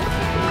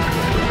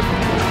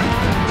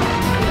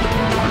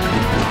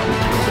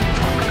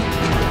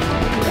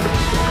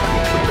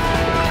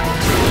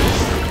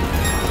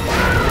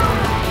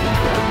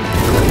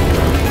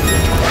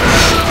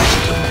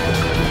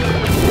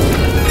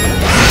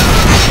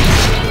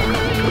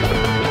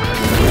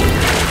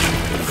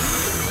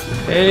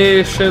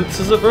 Patience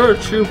is a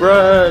virtue,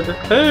 Brad.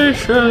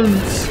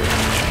 Patience.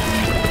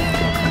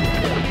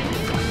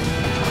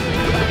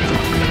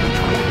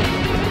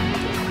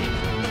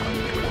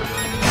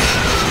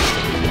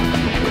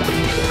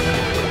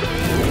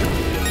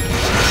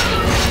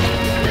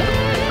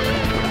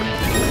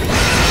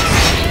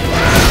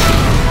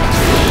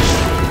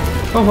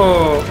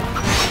 Oh.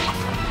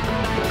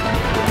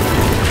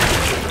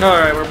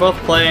 Alright, we're both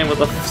playing with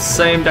the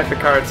same deck of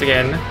cards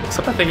again,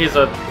 except I think he's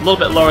a little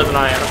bit lower than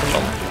I am at the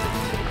moment.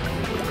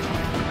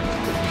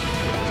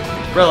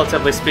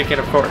 Relatively speaking,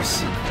 of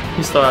course.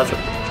 He still has a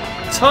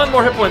ton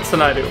more hit points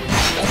than I do.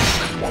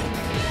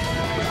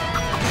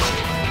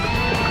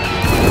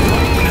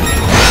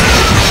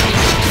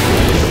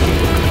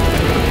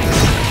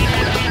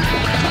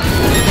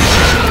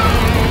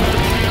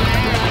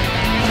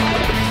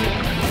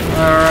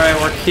 Alright,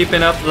 we're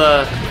keeping up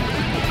the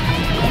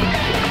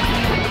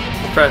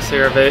press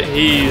here a bit.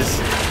 He's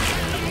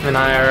and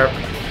I are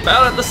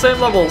about at the same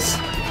levels.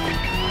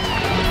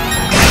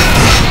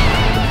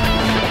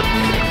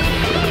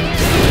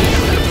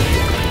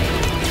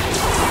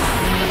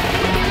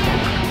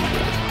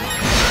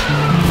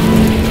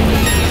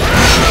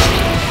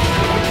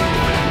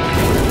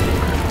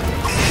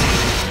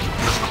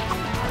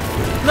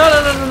 No.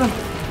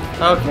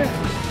 Okay.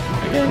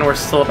 Again, we're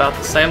still about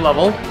the same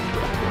level.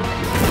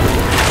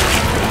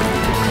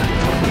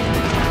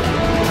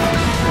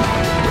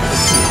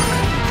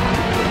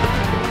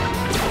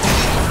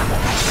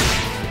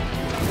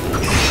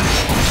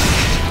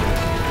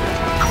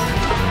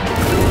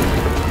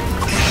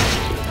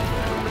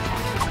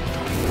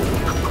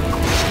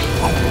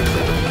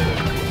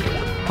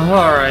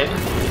 Alright.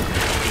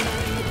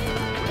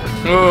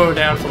 Ooh,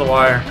 down to the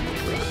wire.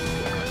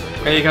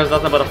 Here he comes,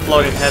 nothing but a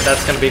floating head,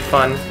 that's gonna be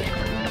fun.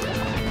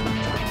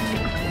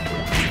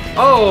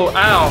 Oh,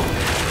 ow!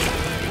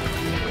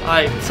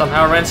 I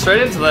somehow ran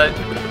straight into that.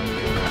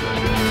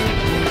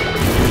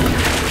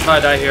 If I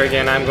die here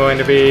again, I'm going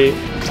to be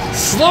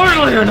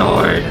slightly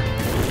annoyed!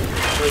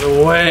 It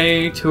was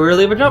way too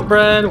early of a jump,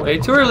 Brad, way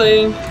too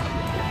early.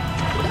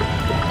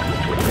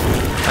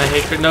 My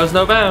hatred knows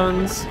no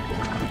bounds.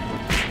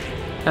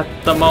 At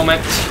the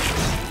moment.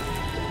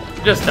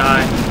 Just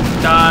die.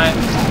 Die.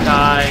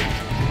 Die.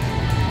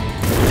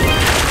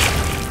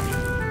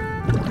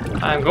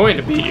 I'm going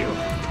to beat you.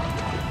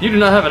 You do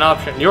not have an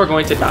option. You're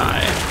going to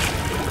die.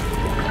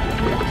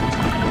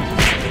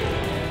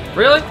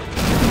 Really?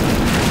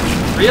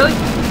 Really?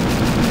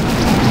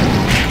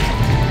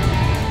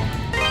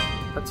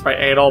 That's right,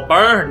 Adol.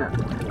 Burn!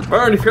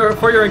 Burn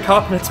for your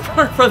incompetence.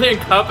 Burn for the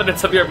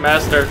incompetence of your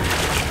master.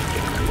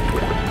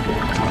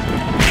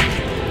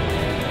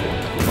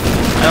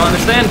 I don't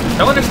understand.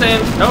 Don't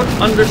understand.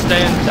 Don't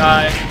understand.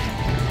 Die.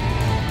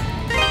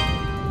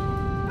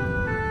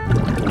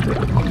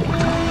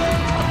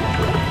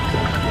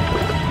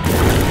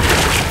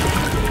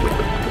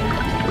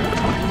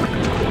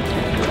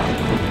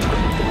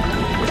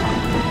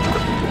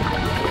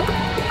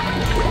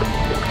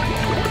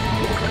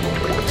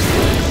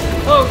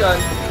 Oh god.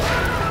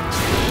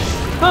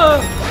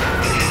 Oh.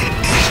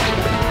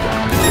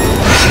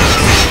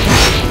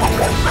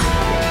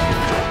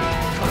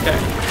 Okay.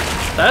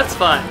 That's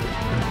fine.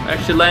 I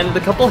actually landed a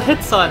couple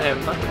hits on him.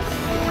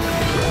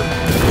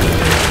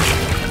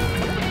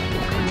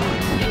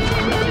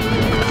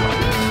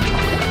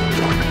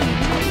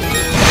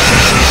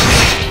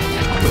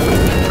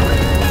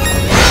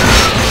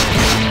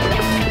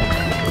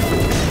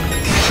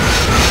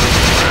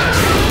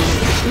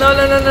 No.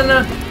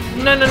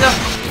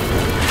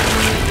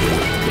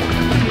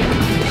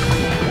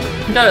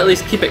 You gotta at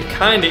least keep it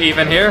kinda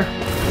even here.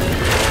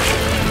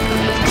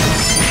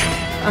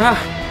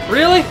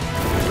 Really?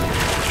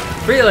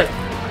 Really?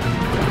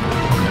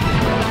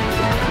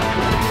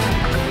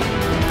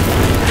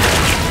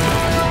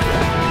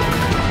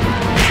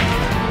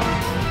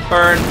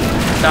 Burn.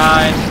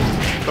 Die.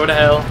 Go to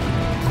hell.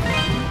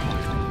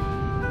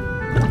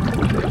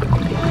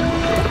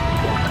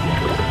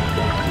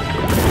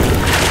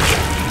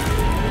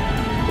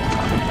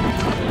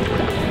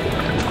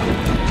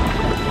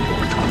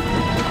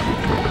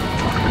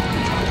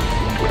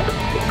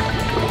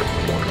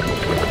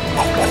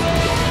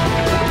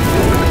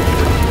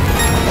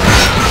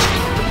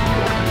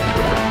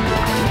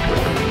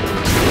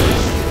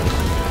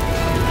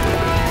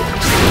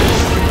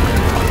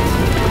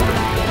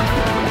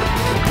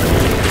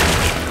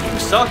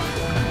 Suck.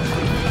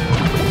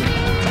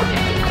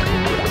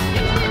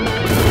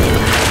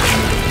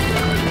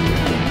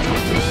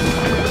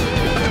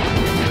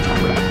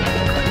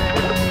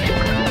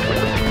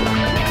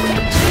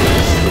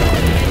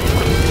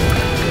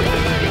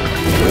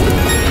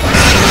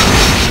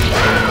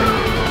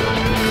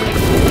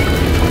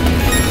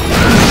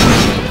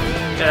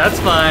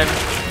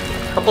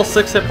 level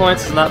 6 hit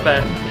points is not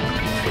bad.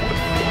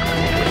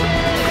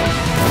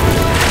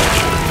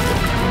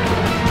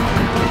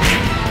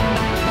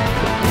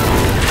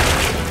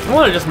 I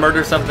want to just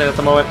murder something at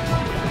the moment.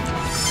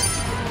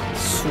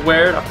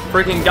 Swear to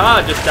freaking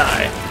God, just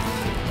die.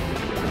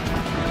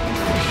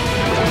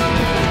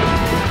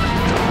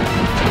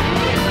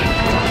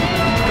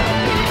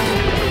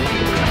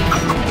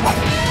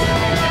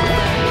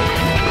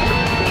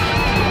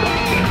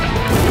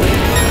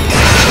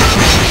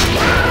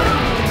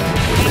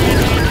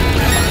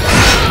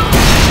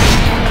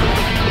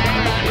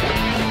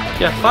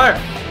 Yeah, fire!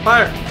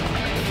 Fire!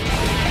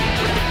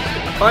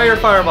 Fire your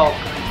fireball!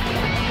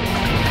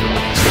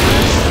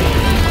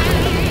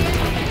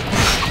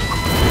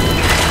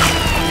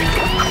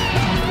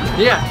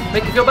 Yeah,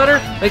 make you feel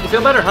better? Make you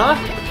feel better, huh?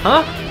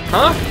 Huh?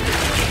 Huh?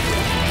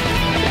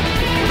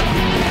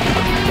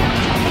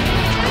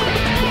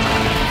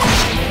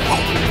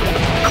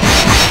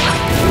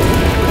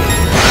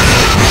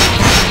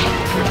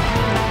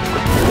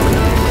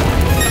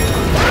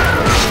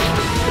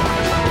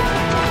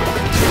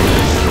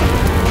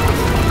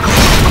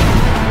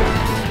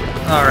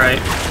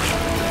 Alright.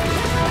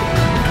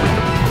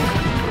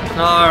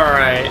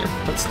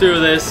 Alright. Let's do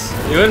this.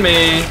 You and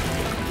me.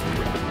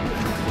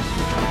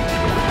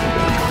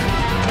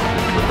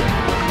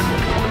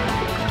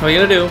 What are you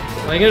gonna do?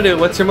 What are you gonna do?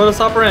 What's your modus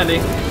operandi?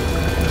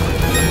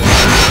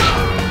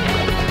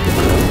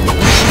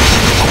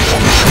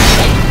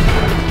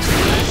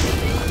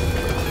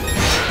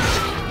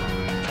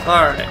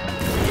 Alright.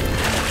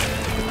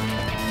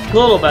 A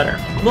little better.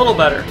 A little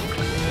better.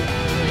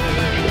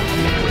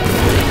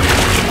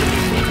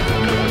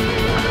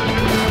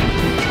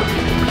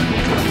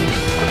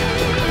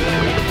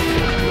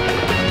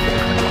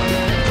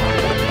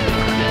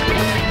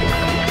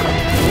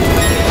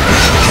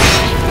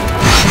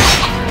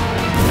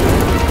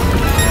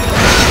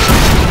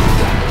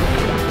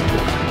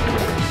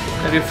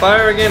 Do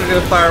fire again or do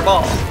a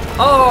fireball?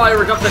 Oh, I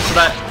jumped into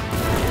that.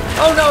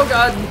 Oh no,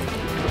 God!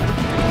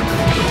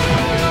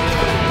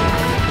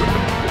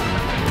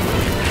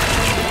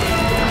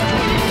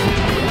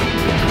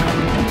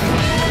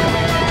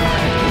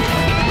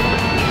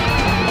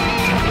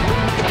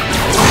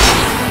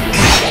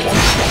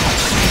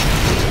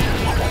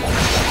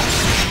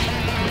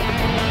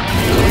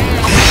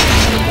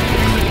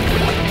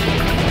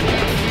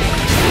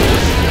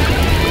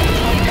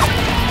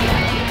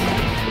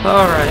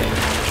 All right.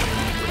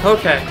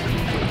 Okay.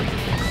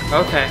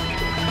 Okay.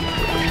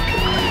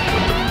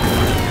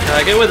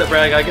 Gotta get with it,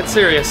 Brad. Gotta get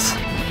serious.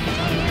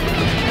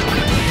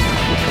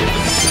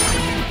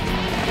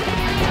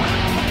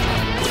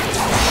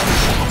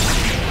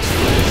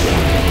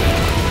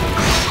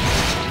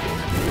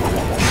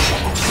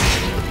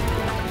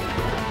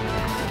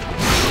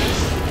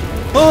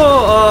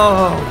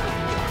 Oh!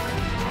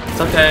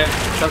 It's okay.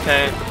 It's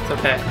okay. It's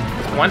okay.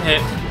 It's one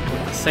hit.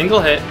 A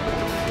single hit.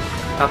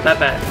 Not that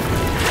bad.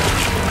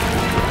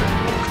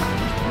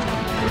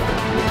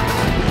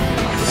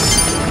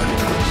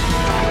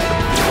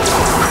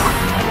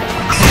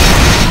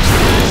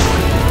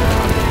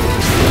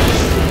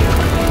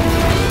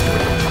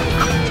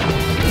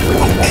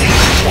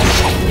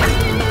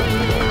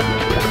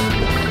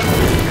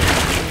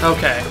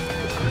 Okay.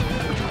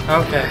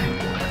 Okay.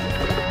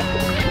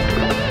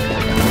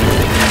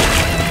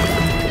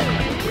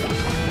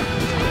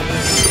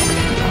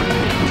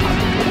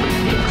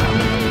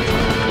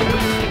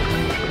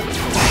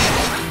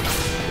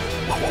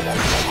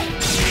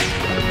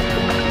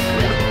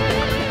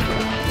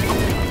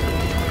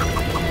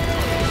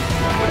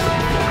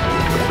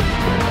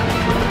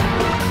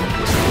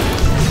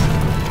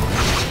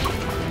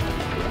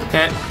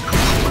 Can't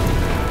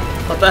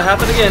let that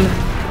happen again.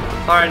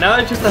 Alright, now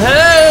it's just the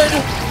head!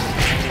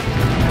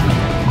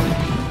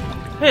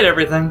 Hate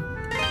everything.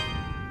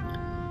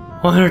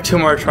 1 or 2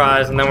 more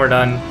tries and then we're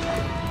done.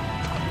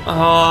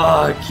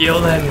 Oh,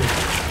 Gildan.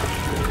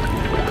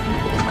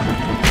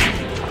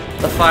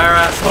 The fire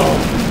asshole.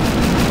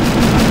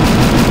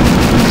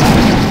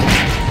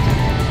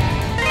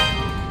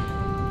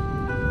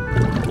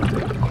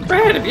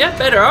 Brad, if you had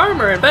better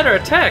armor and better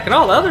attack and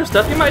all the other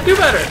stuff, you might do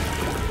better.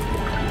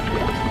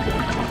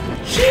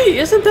 Gee,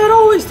 isn't that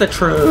always the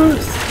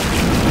truth?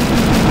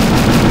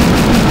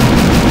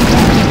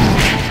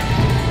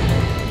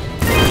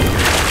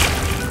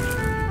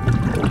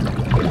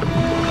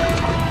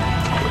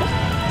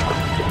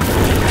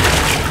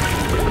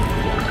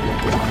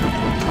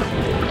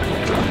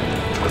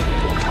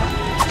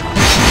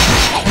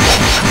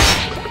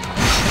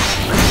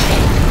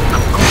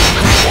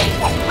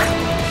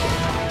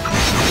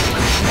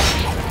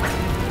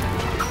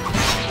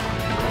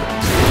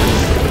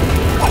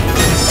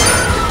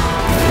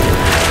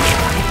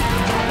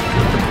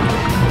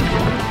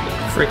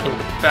 Freaking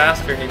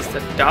bastard needs to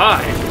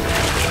die.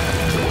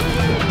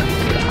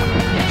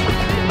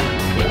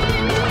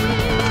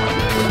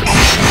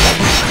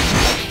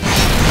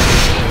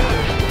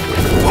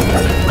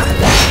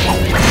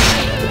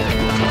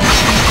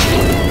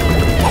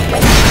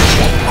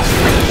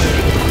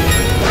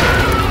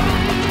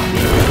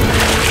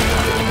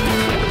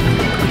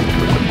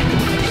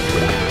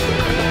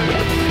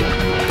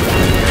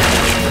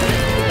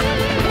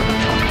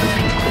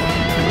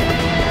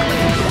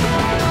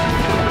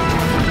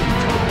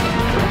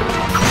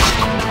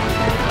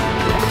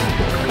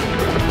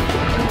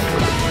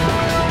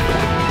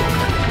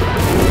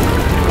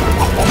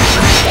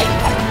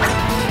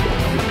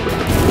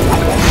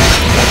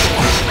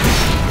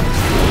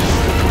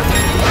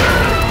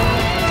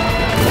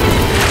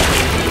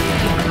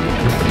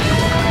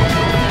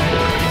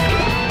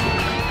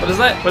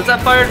 that? Was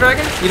that fire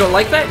dragon? You don't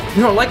like that?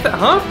 You don't like that,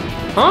 huh?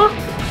 Huh?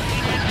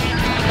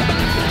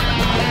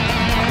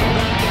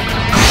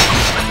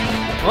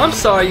 Oh, I'm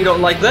sorry you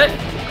don't like that.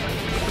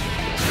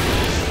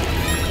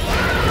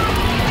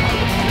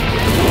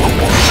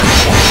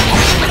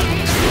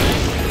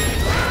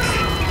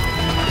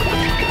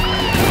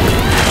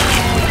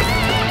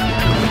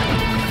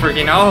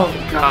 Freaking, oh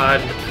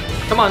god.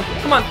 Come on,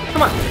 come on,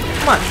 come on,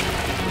 come on.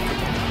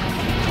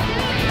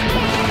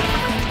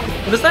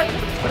 What is that?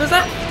 What is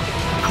that?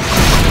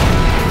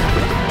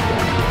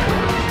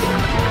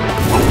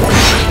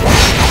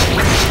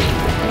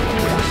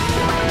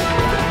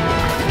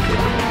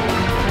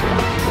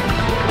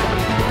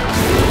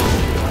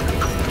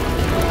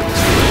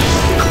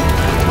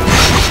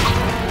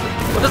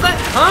 What is that?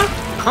 Huh?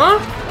 Huh?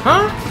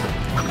 Huh?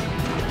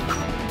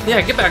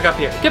 Yeah, get back up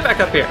here. Get back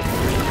up here.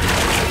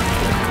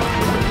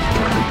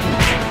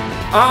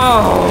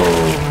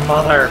 Oh,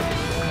 mother.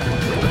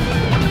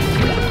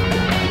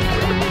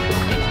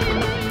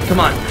 Come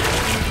on.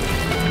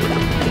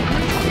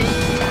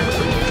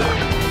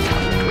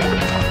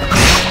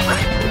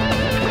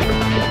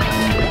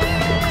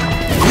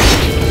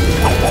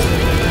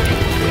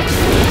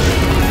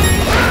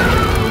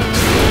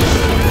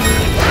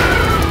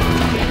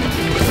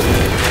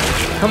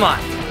 Come on.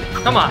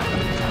 Come on.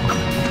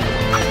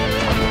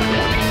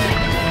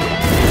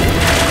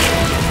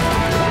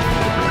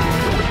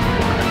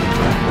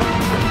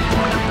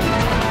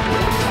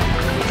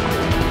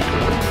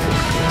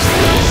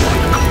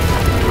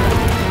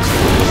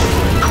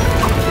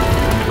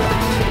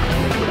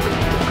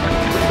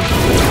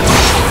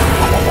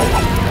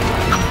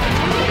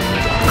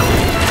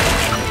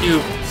 You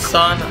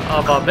son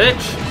of a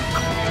bitch.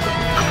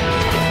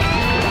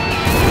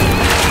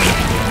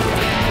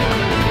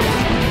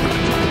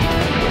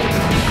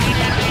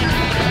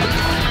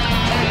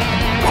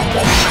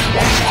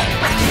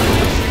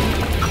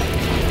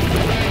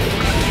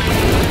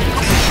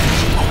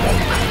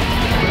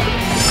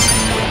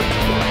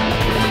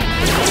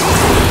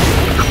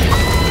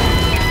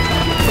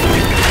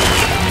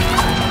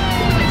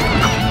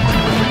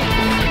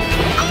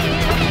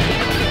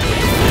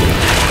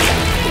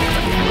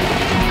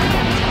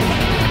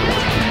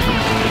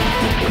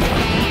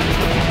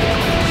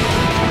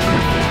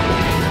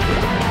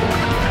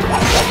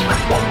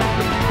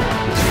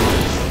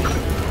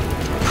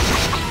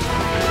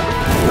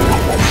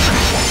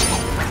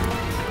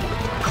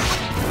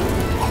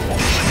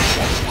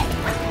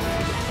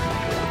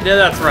 Yeah,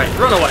 that's right.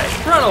 Run away.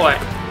 Run away.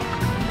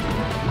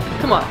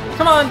 Come on.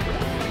 Come on.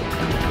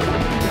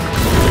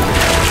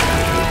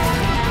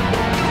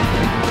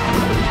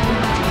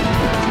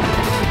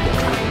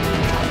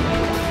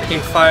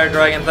 Freaking fire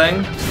dragon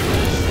thing.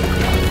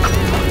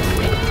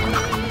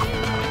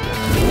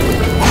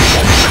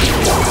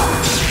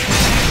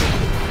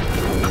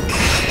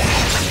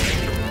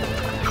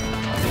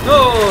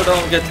 Oh,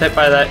 don't get hit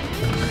by that.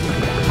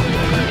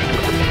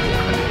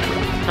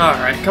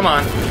 Alright, come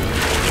on.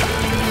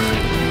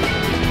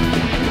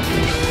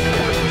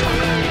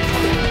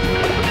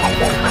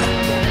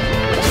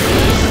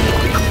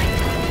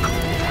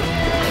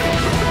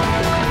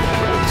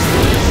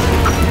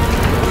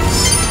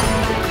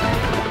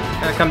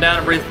 Gonna come down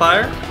and breathe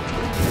fire.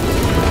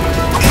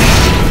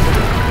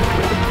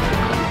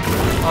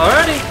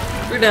 Alrighty,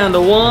 we're down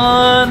to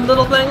one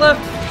little thing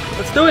left.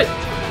 Let's do it.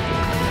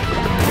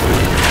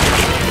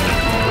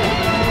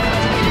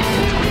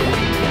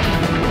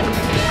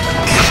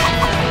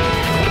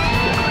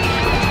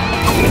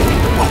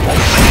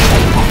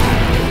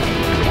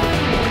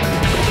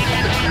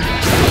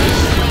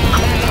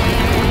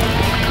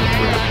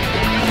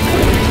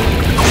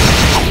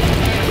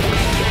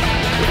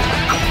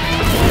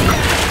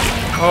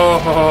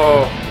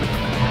 Oh,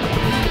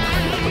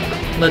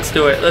 let's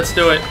do it, let's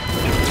do it.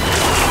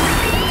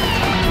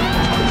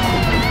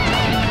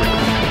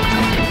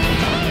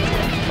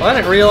 Well, I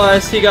didn't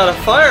realize he got a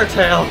fire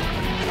tail.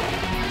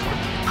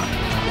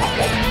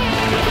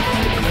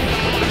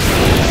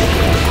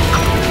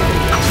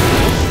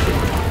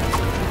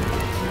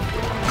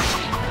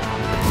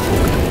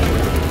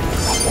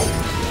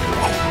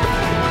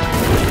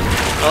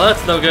 Well,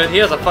 that's no good. He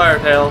has a fire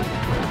tail.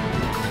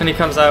 And he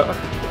comes out.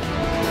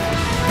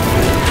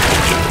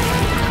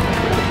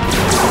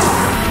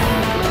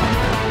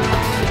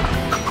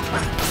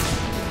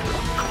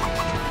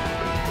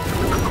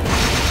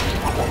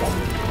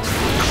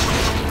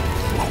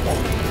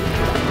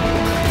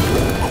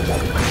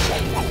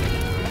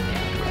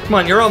 Come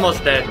on, you're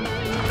almost dead.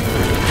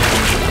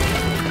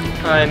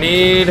 I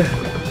need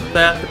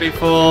that to be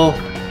full.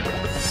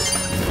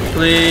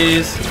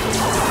 Please.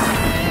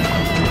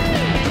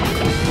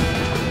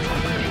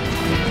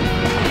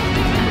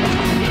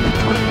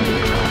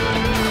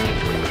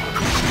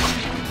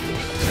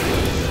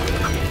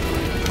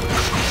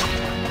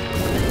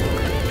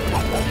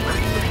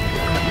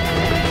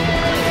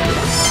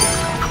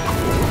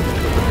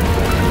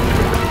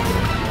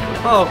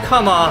 Oh,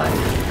 come on.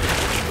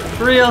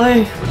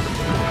 Really?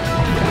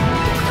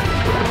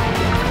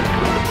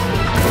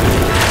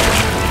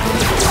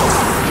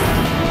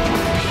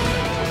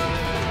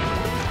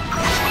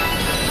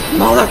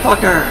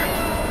 Motherfucker!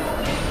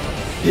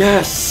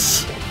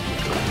 Yes!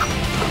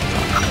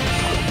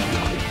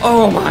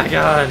 Oh my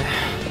god.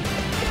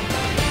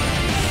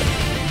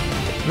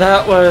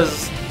 That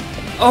was...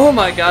 Oh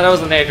my god, that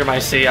was an edge of my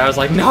seat. I was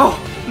like, no!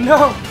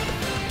 No!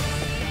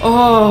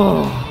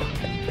 Oh!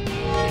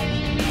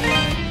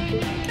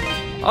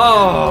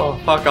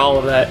 Oh, fuck all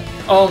of that.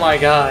 Oh my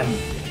god.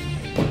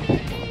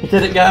 We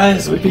did it,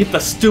 guys. We beat the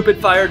stupid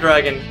fire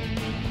dragon.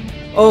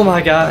 Oh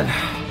my god.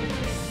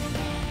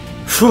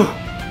 Phew.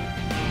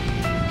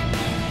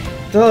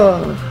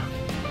 Duh.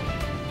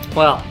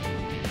 Well.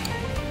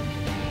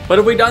 What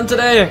have we done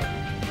today?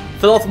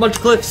 Fell off a bunch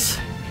of cliffs.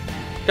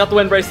 Got the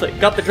wind bracelet.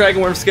 Got the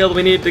dragon worm scale that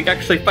we need to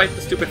actually fight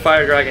the stupid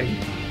fire dragon.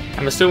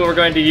 I'm assuming we're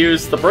going to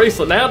use the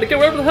bracelet now to get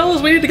wherever the hell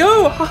is we need to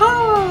go.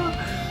 Haha!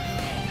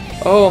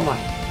 Oh my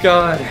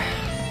god.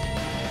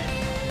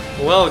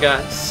 Well,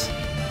 guys.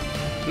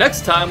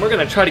 Next time, we're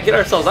going to try to get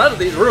ourselves out of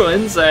these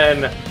ruins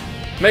and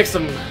make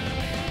some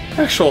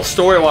actual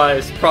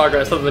story-wise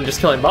progress other than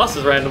just killing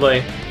bosses randomly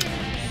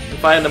and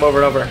fighting them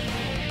over and over.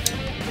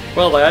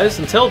 Well, guys,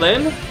 until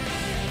then,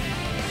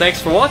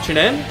 thanks for watching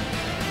and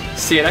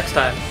see you next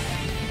time.